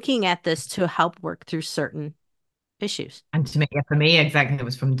 looking at this to help work through certain issues. And to me, yeah, for me, exactly, it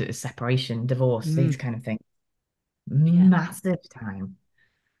was from separation, divorce, Mm, these kind of things. yeah, Massive time.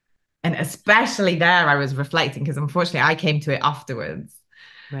 And especially there, I was reflecting because unfortunately I came to it afterwards.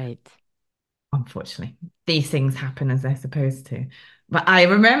 right. Unfortunately, these things happen as they're supposed to. But I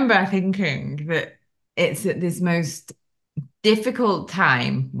remember thinking that it's at this most difficult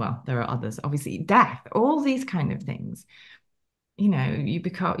time. Well, there are others, obviously, death, all these kind of things. You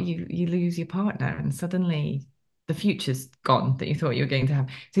lose your partner, and suddenly the future's gone that you thought you were going to have.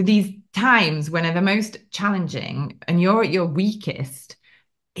 So these times when are the most challenging and you're at your weakest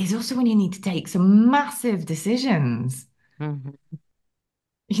is also when you need to take some massive decisions. Mhm.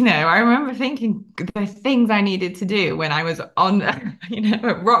 I remember thinking the things I needed to do when I was on,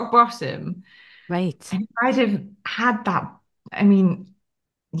 at rock bottom. Right. And if I'd have had that, I mean,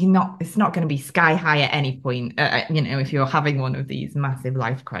 it's not going to be sky high at any point, if you're having one of these massive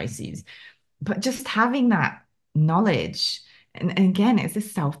life crises. But just having that knowledge, and again, it's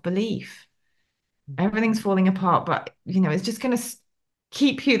this self-belief. Everything's falling apart, but it's just going to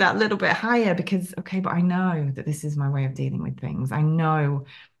keep you that little bit higher because, okay, but I know that this is my way of dealing with things. I know,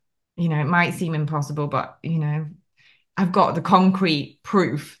 it might seem impossible, but I've got the concrete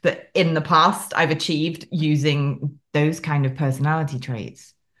proof that in the past I've achieved using those kind of personality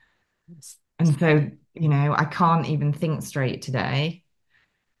traits. Yes. And so, I can't even think straight today,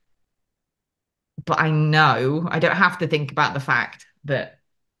 but I know I don't have to think about the fact that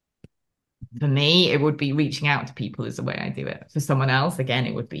for me, it would be reaching out to people is the way I do it. For someone else, again,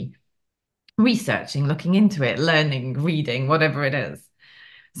 it would be researching, looking into it, learning, reading, whatever it is.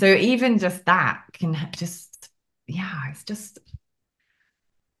 So even just that can just, yeah, it's this,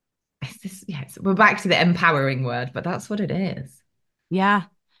 yes, we're back to the empowering word, but that's what it is. Yeah.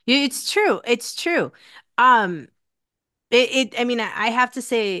 It's true. It's true. Um, I mean, I have to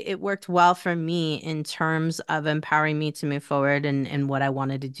say it worked well for me in terms of empowering me to move forward and what I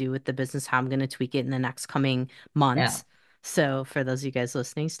wanted to do with the business, how I'm going to tweak it in the next coming Yeah. months. So for those of you guys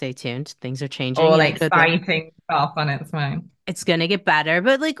listening, stay tuned. Things are changing All in a good way. exciting stuff on its way. It's going to get better,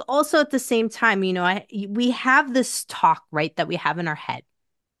 but like also at the same time, we have this talk, right, that we have in our head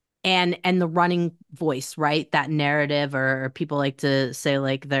and the running voice, right? That narrative, or people like to say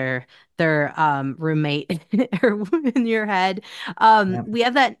like their roommate or in your head. Yeah. We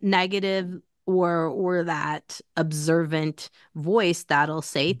have that negative or that observant voice that'll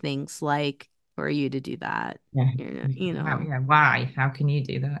say things like, "For you to do that," Yeah. you know. Yeah. Why? How can you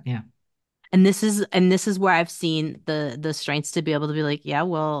do that? Yeah. And this is where I've seen the strengths to be able to be like, yeah,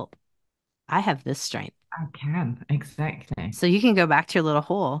 well, I have this strength, I can. Exactly. so you can go back to your little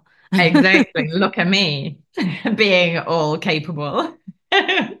hole. Exactly. Look at me being all capable.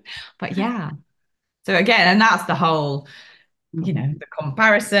 But yeah. So again, and that's the whole, Mhm. the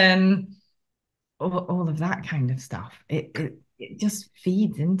comparison, all of that kind of stuff. It just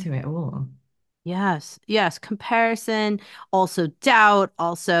feeds into it all. Yes, yes. Comparison, also doubt,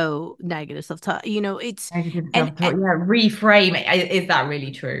 also negative self-talk. Negative And, self-talk. Yeah, reframe it. Is that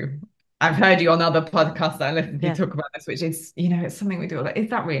really true? I've heard you on other podcasts that I listen to yeah, talk about this, which is, it's something we do. Like, is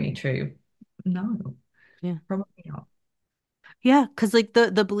that really true? No, yeah. probably not. Yeah, because like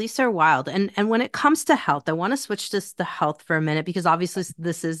the beliefs are wild. And when it comes to health, I want to switch this to health for a minute because obviously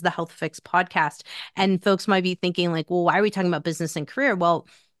this is the Health Fix podcast. And folks might be thinking, like, well, why are we talking about business and career? Well,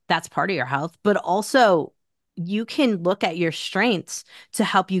 that's part of your health, but also you can look at your strengths to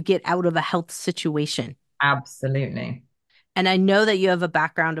help you get out of a health situation. Absolutely. And I know that you have a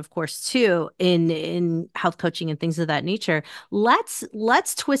background, of course, too, in health coaching and things of that nature. Let's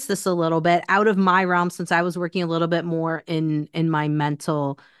twist this a little bit out of my realm since I was working a little bit more in my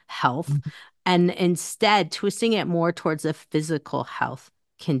mental health and instead twisting it more towards a physical health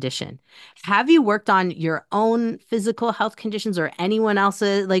condition. Have you worked on your own physical health conditions or anyone else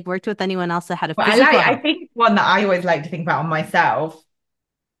like worked with anyone else that had a But physical I health? think one that I always like to think about on myself,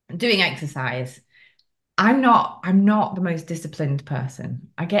 doing exercise. I'm not the most disciplined person.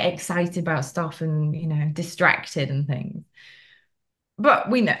 I get excited about stuff and, distracted and things. But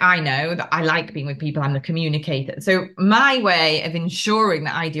I know that I like being with people. I'm the communicator. So my way of ensuring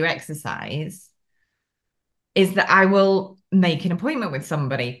that I do exercise is that I will make an appointment with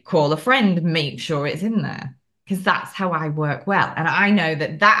somebody, call a friend, make sure it's in there, because that's how I work well. And I know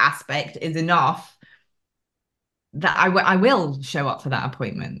that that aspect is enough that I will show up for that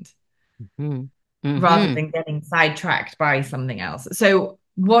appointment Hmm. rather Hmm. than getting sidetracked by something else. So,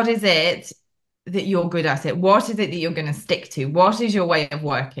 what is it that you're good at it? What is it that you're going to stick to? What is your way of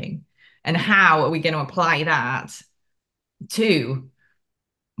working? And how are we going to apply that to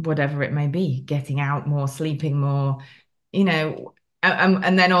whatever it may be, getting out more, sleeping more, you know,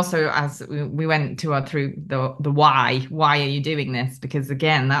 and then also as we went to our through the why are you doing this? Because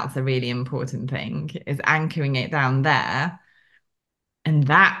again, that's a really important thing is anchoring it down there, and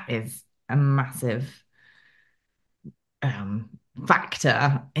that is a massive um,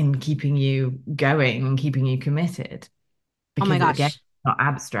 factor in keeping you going and keeping you committed Oh my because again, gosh. it's not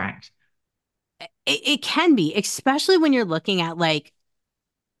abstract. It can be, especially when you're looking at like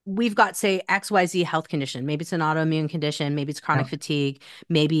we've got, say, XYZ health condition. Maybe it's an autoimmune condition, maybe it's chronic Yeah, fatigue,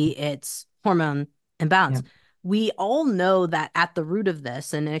 maybe it's hormone imbalance. yeah, we all know that at the root of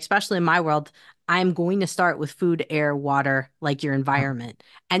this, and especially in my world, I'm going to start with food, air, water, like your Yeah. environment.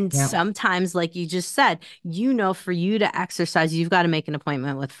 And Yeah. sometimes, like you just said, for you to exercise, you've got to make an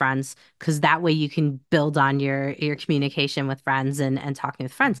appointment with friends because that way you can build on your communication with friends and talking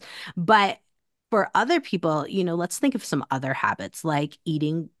with friends. But for other people, let's think of some other habits like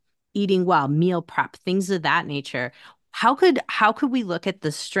eating well, meal prep, things of that nature. How could we look at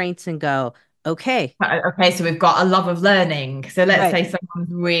the strengths and go, okay, Okay, so we've got a love of learning. So let's right. say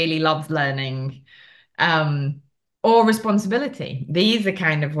someone really loves learning, um, or responsibility. These are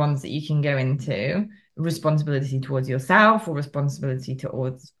kind of ones that you can go into. Responsibility towards yourself or responsibility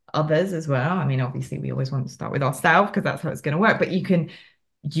towards others as well. I mean, obviously, we always want to start with ourselves because that's how it's going to work, but you can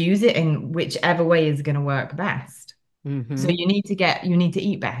use it in whichever way is going to work best. So Mm-hmm. you need to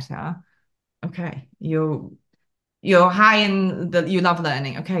eat better. Okay, you're high in the you love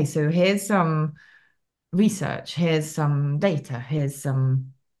learning. Okay, so here's some research, here's some data, here's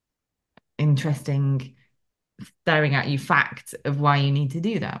some interesting staring at you facts of why you need to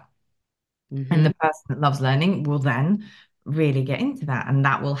do that. And Mm-hmm. the person that loves learning will then really get into that, and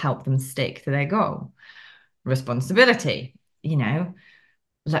that will help them stick to their goal. Responsibility,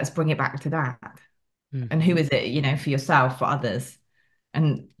 let's bring it back to that. And who Mm-hmm. is it, for yourself, for others?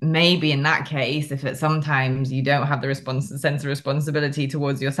 And maybe in that case, if at sometimes you don't have the sense of responsibility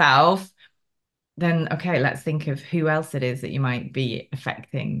towards yourself, then okay, let's think of who else it is that you might be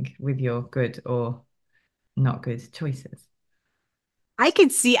affecting with your good or not good choices. I can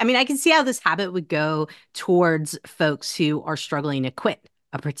see how this habit would go towards folks who are struggling to quit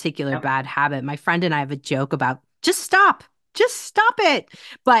a particular Yep. bad habit. My friend and I have a joke about just stop it.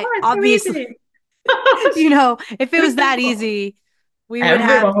 But Oh, it's so obviously, easy. if it was that easy, we would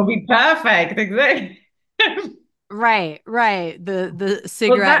have. Everyone will be perfect. Exactly. Right, right. The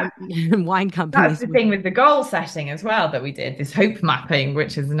Well, cigarette and wine that's companies the would. thing with the goal setting as well that we did, this hope mapping,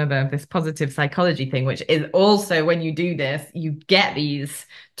 which is this positive psychology thing, which is also when you do this, you get these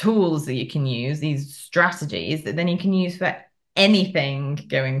tools that you can use, these strategies that then you can use for anything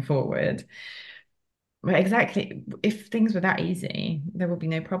going forward. But exactly, if things were that easy, there would be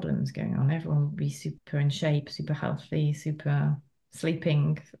no problems going on. Everyone would be super in shape, super healthy, super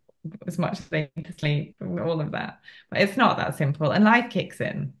sleeping as much as they need to sleep, all of that. But it's not that simple, and life kicks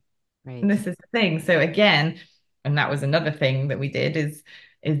in. And Right, this is the thing. So again, and that was another thing that we did is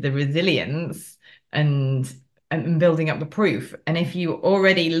the resilience and and building up the proof. And if you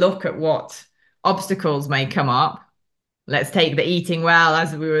already look at what obstacles may come up, let's take the eating well,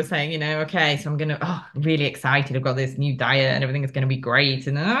 as we were saying, okay, so really excited. I've got this new diet and everything is going to be great.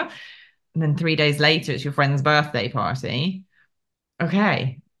 And then 3 days later, it's your friend's birthday party.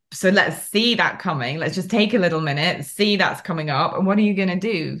 Okay, so let's see that coming. Let's just take a little minute, see that's coming up. And what are you going to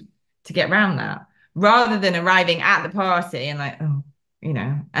do to get around that? Rather than arriving at the party and like, oh,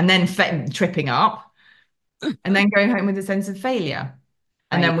 and then tripping up and then going home with a sense of failure.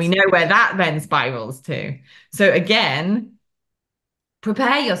 And then we right, know where that then spirals to. So again,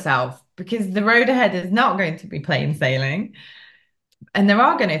 prepare yourself because the road ahead is not going to be plain sailing. And there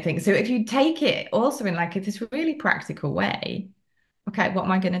are going to things. So if you take it also in like this really practical way, okay, what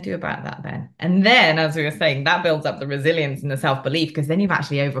am I going to do about that then? And then, as we were saying, that builds up the resilience and the self-belief because then you've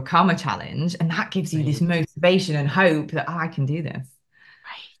actually overcome a challenge and that gives you this right. motivation and hope that, oh, I can do this.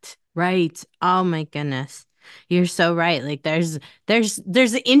 Right. Right. Oh my goodness. You're so right. Like there's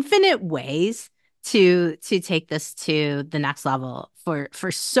infinite ways to take this to the next level for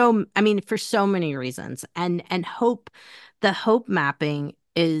so many reasons. And the hope mapping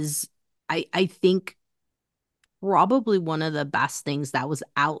is I think probably one of the best things that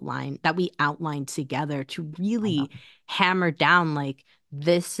we outlined together to really hammer down like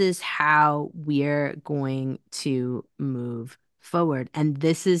this is how we're going to move forward and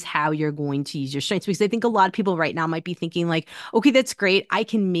this is how you're going to use your strengths because I think a lot of people right now might be thinking like okay that's great I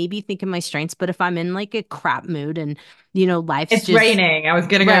can maybe think of my strengths but if I'm in like a crap mood and life's It's just raining. I was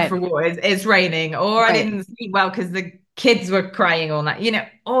going to go right for a walk. It's raining, or I right didn't sleep well because the kids were crying all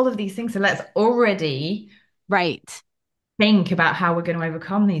night. All of these things. So let's already right think about how we're going to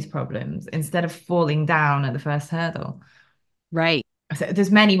overcome these problems instead of falling down at the first hurdle. right So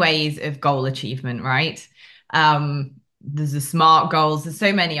there's many ways of goal achievement, right? There's the SMART goals. There's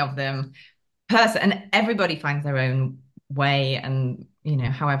so many of them. And everybody finds their own way, and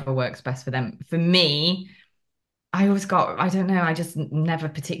however works best for them. For me, I don't know, I just never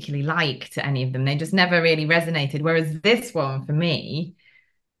particularly liked any of them. They just never really resonated. Whereas this one, for me,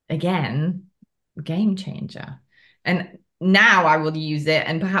 again, game changer. And now I will use it,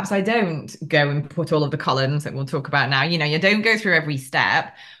 and perhaps I don't go and put all of the columns that we'll talk about now. You don't go through every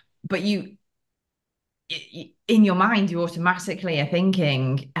step, but in your mind, you automatically are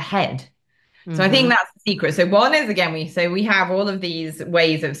thinking ahead. So I think Hmm. that's the secret. So one is again, we have all of these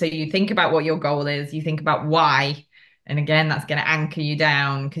ways of, so you think about what your goal is, you think about why, and again, that's going to anchor you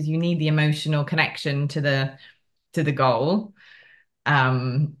down because you need the emotional connection to the goal.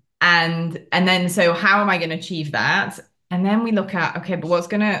 And then so how am I going to achieve that? And then we look at, okay, but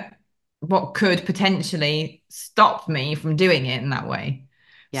what could potentially stop me from doing it in that way?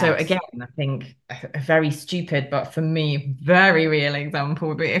 So Yes. again, I think a very stupid, but for me, very real example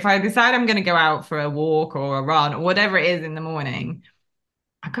would be if I decide I'm going to go out for a walk or a run or whatever it is in the morning,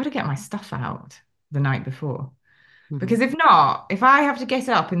 I got to get my stuff out the night before. Hmm. Because if not, if I have to get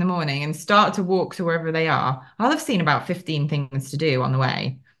up in the morning and start to walk to wherever they are, I'll have seen about 15 things to do on the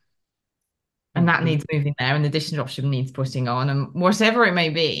way. And that Hmm. needs moving there, and the dishwasher needs putting on, and whatever it may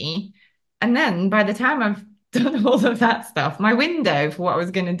be. And then by the time I've done all of that stuff, my window for what I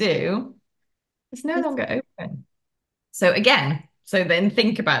was going to do is no It's longer open. So again, so then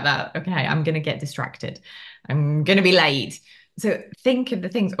think about that. Okay, I'm going to get distracted. I'm going to be late. So think of the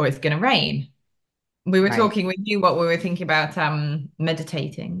things, or it's going to rain. We were right. talking with you what we were thinking about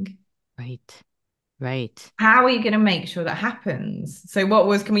meditating. Right. Right. How are you going to make sure that happens? So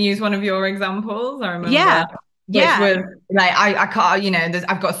can we use one of your examples? I remember, Yeah. which Yeah. was like, I can't,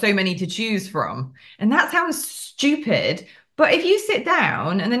 I've got so many to choose from. And that sounds stupid. But if you sit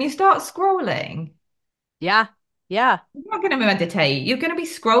down and then you start scrolling, Yeah. Yeah. you're not going to meditate. You're going to be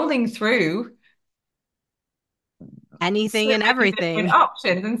scrolling through so Anything and many different everything.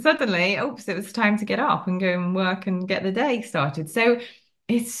 options. And suddenly, oops, it was time to get up and go and work and get the day started. So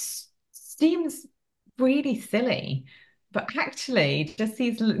it seems really silly, but actually just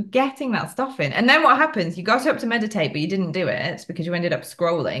he's getting that stuff in. And then what happens? You got up to meditate, but you didn't do it because you ended up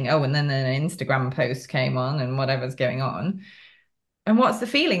scrolling. Oh, and then an Instagram post came on and whatever's going on. And what's the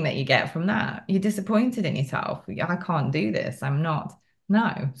feeling that you get from that? You're disappointed in yourself. I can't do this. I'm not.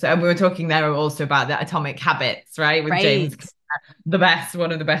 No. So we were talking there also about the Atomic Habits, right? With James, Right. the best,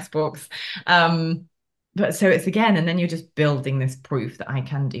 one of the best books. But so it's again, and then you're just building this proof that I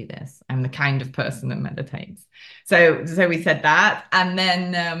can do this. I'm the kind of person that meditates. So we said that, and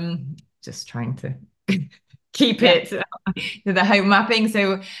then just trying to keep Yeah. it to the home mapping.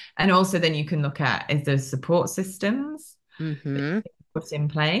 So, and also then you can look at is there support systems Hmm. put in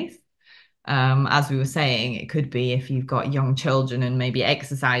place. As we were saying, it could be if you've got young children and maybe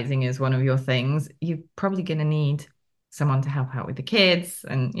exercising is one of your things, you're probably going to need someone to help out with the kids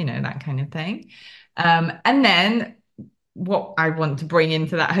and, that kind of thing. And then what I want to bring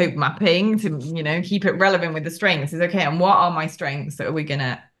into that hope mapping to, keep it relevant with the strengths is okay, and what are my strengths that are we going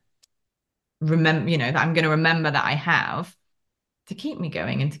to remember, that I'm going to remember that I have to keep me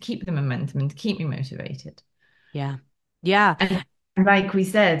going and to keep the momentum and to keep me motivated. Yeah. Yeah. And like we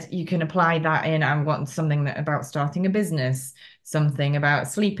said, you can apply that in. I want something about starting a business, something about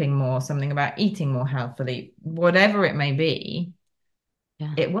sleeping more, something about eating more healthily, whatever it may be,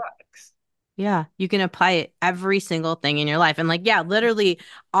 Yeah. it works. Yeah, you can apply it every single thing in your life. And like, yeah, literally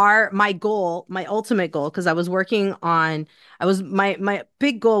my goal, my ultimate goal, because I was working on my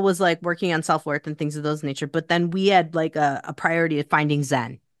big goal was like working on self-worth and things of those nature. But then we had like a priority of finding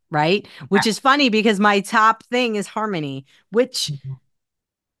Zen, right? Which is funny because my top thing is harmony, which Yeah.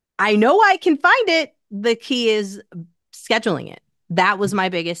 I know I can find it. The key is scheduling it. That was my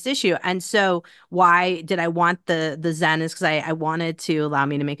biggest issue. And so why did I want the Zen is because I wanted to allow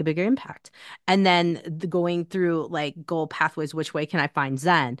me to make a bigger impact. And then going through like goal pathways, which way can I find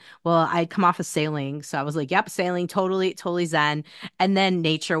Zen? Well, I'd come off of sailing. So I was like, yep, sailing, totally, totally Zen. And then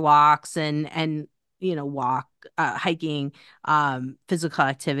nature walks and walk, hiking, physical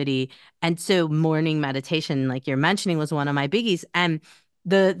activity. And so morning meditation, like you're mentioning, was one of my biggies. And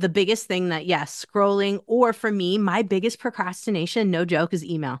the biggest thing that yes, scrolling, or for me, my biggest procrastination, no joke, is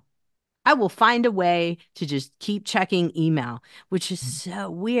email. I will find a way to just keep checking email, which is so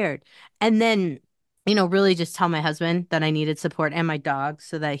weird. And then, really just tell my husband that I needed support and my dog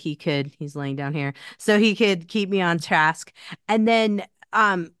so that he's laying down here, so he could keep me on task. And then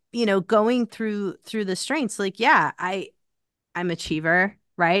going through the strengths, like yeah, I'm achiever,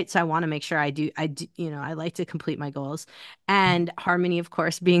 right? So I want to make sure I do, I like to complete my goals. And harmony, of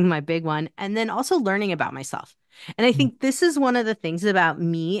course, being my big one. And then also learning about myself. And I think this is one of the things about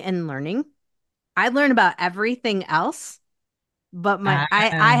me and learning. I learn about everything else, but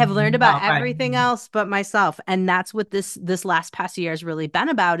I have learned about Not right. everything else but myself. And that's what this last past year has really been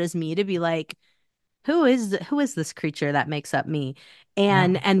about, is me to be like, who is this creature that makes up me,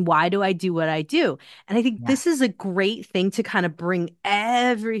 Yeah. and why do I do what I do? And I think Yeah. this is a great thing to kind of bring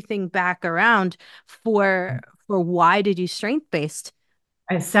everything back around for why to do strength based.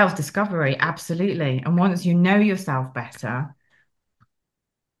 It's self-discovery, absolutely. And once you know yourself better,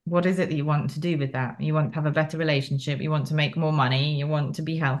 what is it that you want to do with that? You want to have a better relationship, you want to make more money, you want to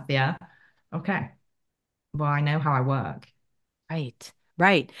be healthier. Okay, well, I know how I work. Right.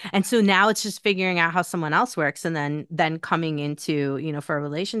 Right. And so now it's just figuring out how someone else works and then coming into, for a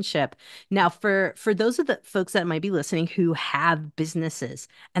relationship. Now for those of the folks that might be listening who have businesses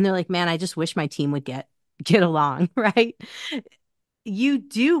and they're like, "Man, I just wish my team would get along," right? You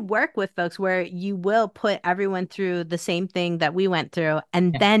do work with folks where you will put everyone through the same thing that we went through.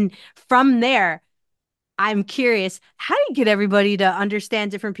 And Yeah. then from there, I'm curious, how do you get everybody to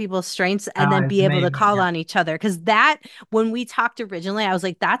understand different people's strengths and Oh, then it's be able to amazing. call Yeah. on each other? Because that, when we talked originally, I was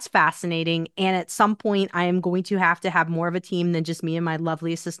like, that's fascinating. And at some point, I am going to have more of a team than just me and my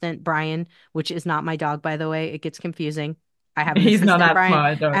lovely assistant, Brian, which is not my dog, by the way. It gets confusing. I have an He's not assistant, that Brian,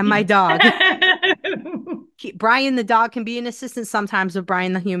 smart, dog. and my dog. Brian the dog can be an assistant sometimes, but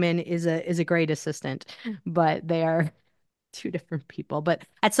Brian the human is a great assistant. But they are two different people. But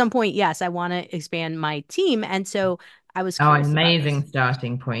at some point, yes, I want to expand my team. And so I was Oh, curious about this. amazing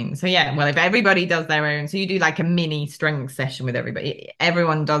starting point. So yeah, well, if everybody does their own, so you do like a mini strength session with everybody.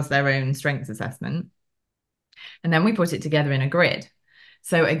 Everyone does their own strengths assessment, and then we put it together in a grid.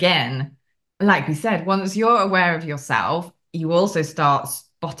 So again, like we said, once you're aware of yourself, you also start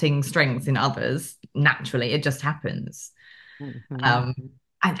spotting strengths in others naturally. It just happens. Mhm. um,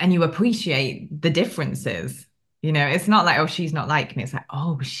 and you appreciate the differences. It's not like, oh, she's not like me. It's like,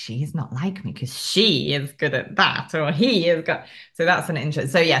 oh, she's not like me because she is good at that, or he is good. So that's an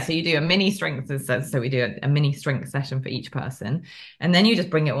interest. So yeah, so you do a mini strength. So we do a mini strength session for each person, and then you just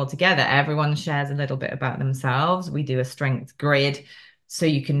bring it all together. Everyone shares a little bit about themselves. We do a strength grid, so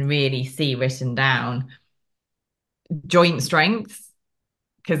you can really see written down joint strengths,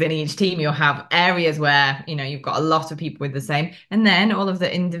 because in each team you'll have areas where you've got a lot of people with the same, and then all of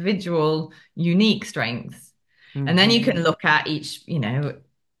the individual unique strengths. And then you can Mhm. look at each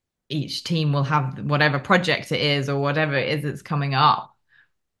team will have whatever project it is or whatever it is that's coming up.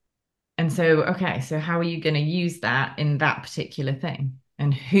 And so, okay, so how are you going to use that in that particular thing,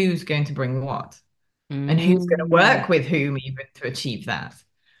 and who's going to bring what, and who's going to Mhm. work with whom even to achieve that.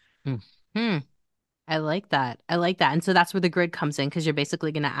 Mhm. I like that. I like that. And so that's where the grid comes in because you're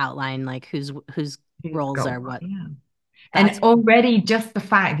basically going to outline like whose Who's roles got are what, what. yeah. And That's already just the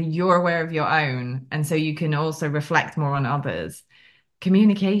fact that you're aware of your own, and so you can also reflect more on others,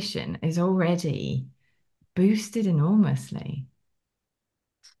 communication is already boosted enormously.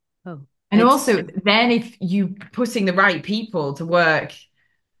 oh, And it's also, then if you putting the right people to work,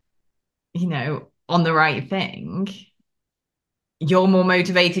 on the right thing, you're more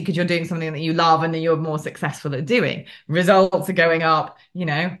motivated because you're doing something that you love and that you're more successful at doing. Results are going up,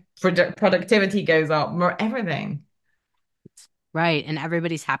 productivity goes up, more everything. right. And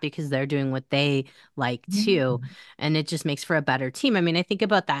everybody's happy because they're doing what they like Yeah, too. And it just makes for a better team. I mean, I think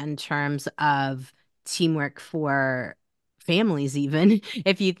about that in terms of teamwork for families, even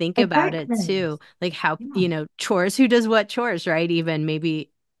if you think about it exactly. too, like how, Yeah. chores, who does what chores, right? Even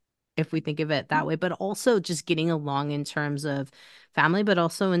maybe if we think of it that way, but also just getting along in terms of family, but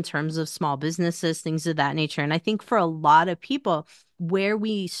also in terms of small businesses, things of that nature. And I think for a lot of people, where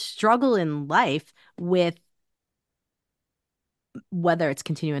we struggle in life with whether it's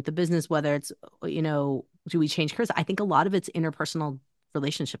continuing with the business, whether it's, do we change careers? I think a lot of it's interpersonal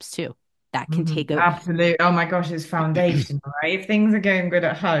relationships too. That can take a Absolutely. Oh my gosh, it's foundational, right? If things are going good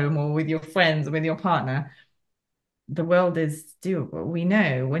at home or with your friends or with your partner, the world is doable. We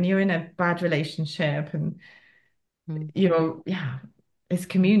know when you're in a bad relationship and yeah, it's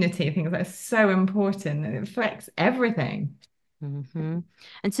community, things that's so important and it affects everything. hmm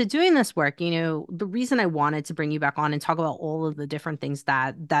And so doing this work, the reason I wanted to bring you back on and talk about all of the different things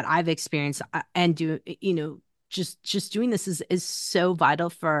that I've experienced and do, just doing this is so vital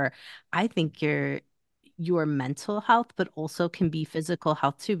for, I think your mental health, but also can be physical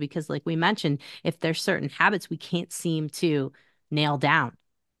health too, because like we mentioned, if there's certain habits we can't seem to nail down,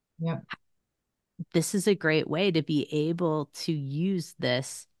 Yep, this is a great way to be able to use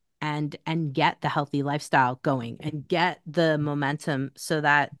this and get the healthy lifestyle going and get the momentum so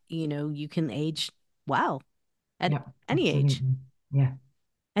that you can age well at yep, any age. absolutely. Yeah.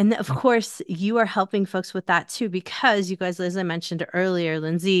 And of course, you are helping folks with that too, because you guys, as I mentioned earlier,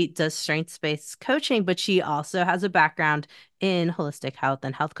 Lindsay does strengths-based coaching, but she also has a background in holistic health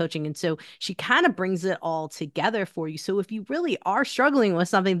and health coaching. And so she kind of brings it all together for you. So if you really are struggling with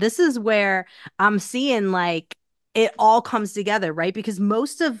something, this is where I'm seeing like it all comes together, right? Because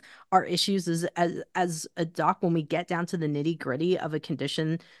most of our issues is as a doc, when we get down to the nitty-gritty of a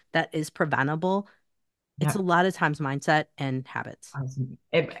condition that is preventable, It's a lot of times mindset and habits.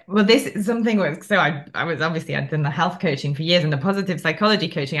 Well, this is something where, so I was obviously, I'd done the health coaching for years and the positive psychology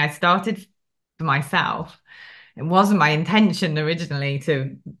coaching. I started for myself. It wasn't my intention originally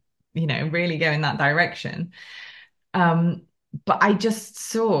to, really go in that direction. Um, but I just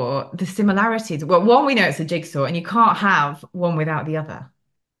saw the similarities. Well, one, we know it's a jigsaw and you can't have one without the other.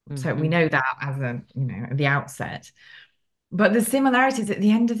 So we Mm-hmm. know that as at the outset. But the similarities at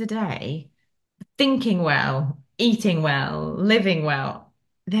the end of the day, thinking well, eating well, living well,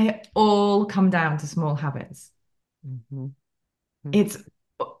 they all come down to small habits. Mm-hmm. It's,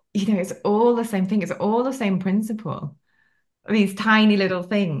 it's all the same thing. It's all the same principle. These tiny little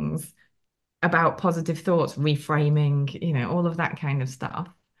things about positive thoughts, reframing, all of that kind of stuff.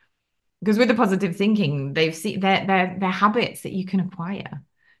 Because with the positive thinking, they've seen they're habits that you can acquire.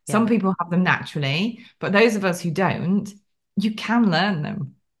 Yeah. Some people have them naturally, but those of us who don't, you can learn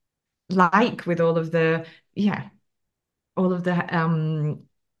them. Like with all of the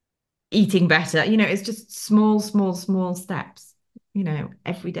eating better, it's just small, small, small steps,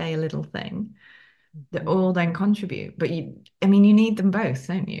 every day a little thing that Mm-hmm. all then contribute. But I mean, you need them both,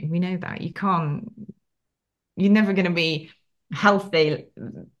 don't you? We know that. You're never going to be healthy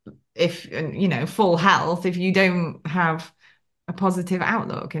if, full health if you don't have a positive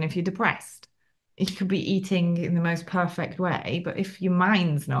outlook and if you're depressed. You could be eating in the most perfect way, but if your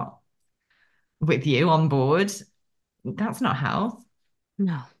mind's not with you on board, that's not health.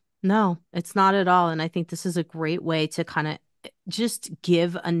 No, no, it's not at all. And I think this is a great way to kind of just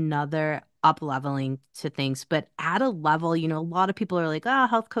give another up leveling to things, but at a level, a lot of people are like,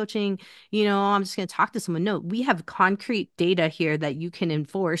 health coaching, I'm just going to talk to someone. No, we have concrete data here that you can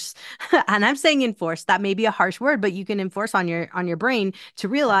enforce. And I'm saying enforce, that may be a harsh word, but you can enforce on your brain to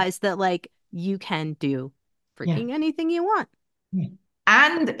realize that like you can do Yeah. freaking anything you want. Yeah.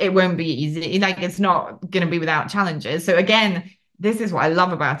 And it won't be easy. Like it's not going to be without challenges. So again, this is what I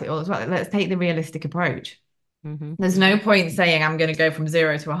love about it all as well. Let's take the realistic approach. Mm-hmm. There's no point saying I'm going to go from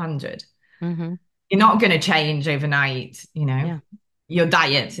 0 to 100. Mm-hmm. You're not going to change overnight, Yeah. your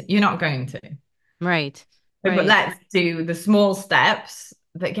diet. You're not going to. Right. But Right. let's do the small steps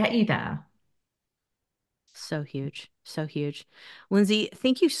that get you there. So huge. So huge. Lindsay,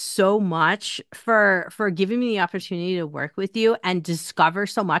 thank you so much for giving me the opportunity to work with you and discover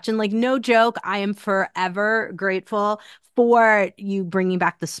so much. And like no joke, I am forever grateful for you bringing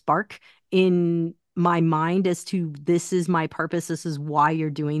back the spark in my mind as to this is my purpose, this is why you're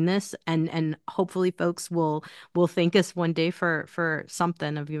doing this, and hopefully folks will thank us one day for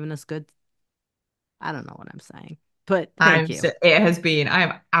something of giving us good. I don't know what I'm saying, but thank you. I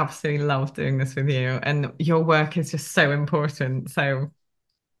have absolutely loved doing this with you, and your work is just so important. So,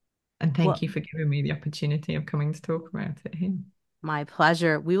 and thank Well, you for giving me the opportunity of coming to talk about it here. my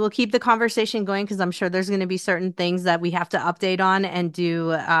pleasure. We will keep the conversation going because I'm sure there's going to be certain things that we have to update on and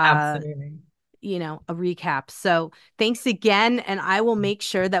do Absolutely. a recap. So thanks again. And I will make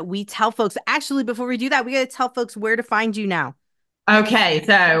sure that we tell folks, actually, before we do that, we got to tell folks where to find you now. Okay, Things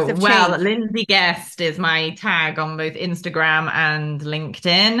so have well, changed. Lindsay Guest is my tag on both Instagram and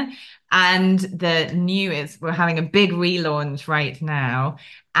LinkedIn. And the new is we're having a big relaunch right now.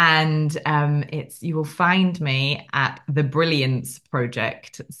 And it's you will find me at the Brilliance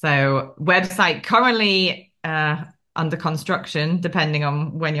Project. So website currently under construction, depending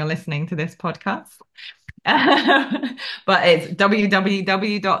on when you're listening to this podcast. But it's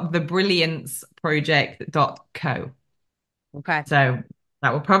www.thebrillianceproject.co. Okay. So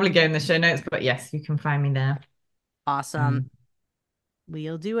that will probably go in the show notes, but yes, you can find me there. Awesome. Um,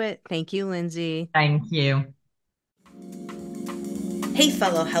 We'll do it. Thank you, Lindsay. Thank you. Hey,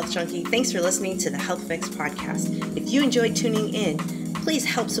 fellow health junkie, thanks for listening to the Health Fix podcast. If you enjoyed tuning in, please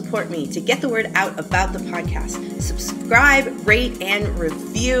help support me to get the word out about the podcast. Subscribe, rate, and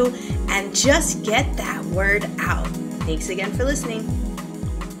review, and just get that word out. Thanks again for listening.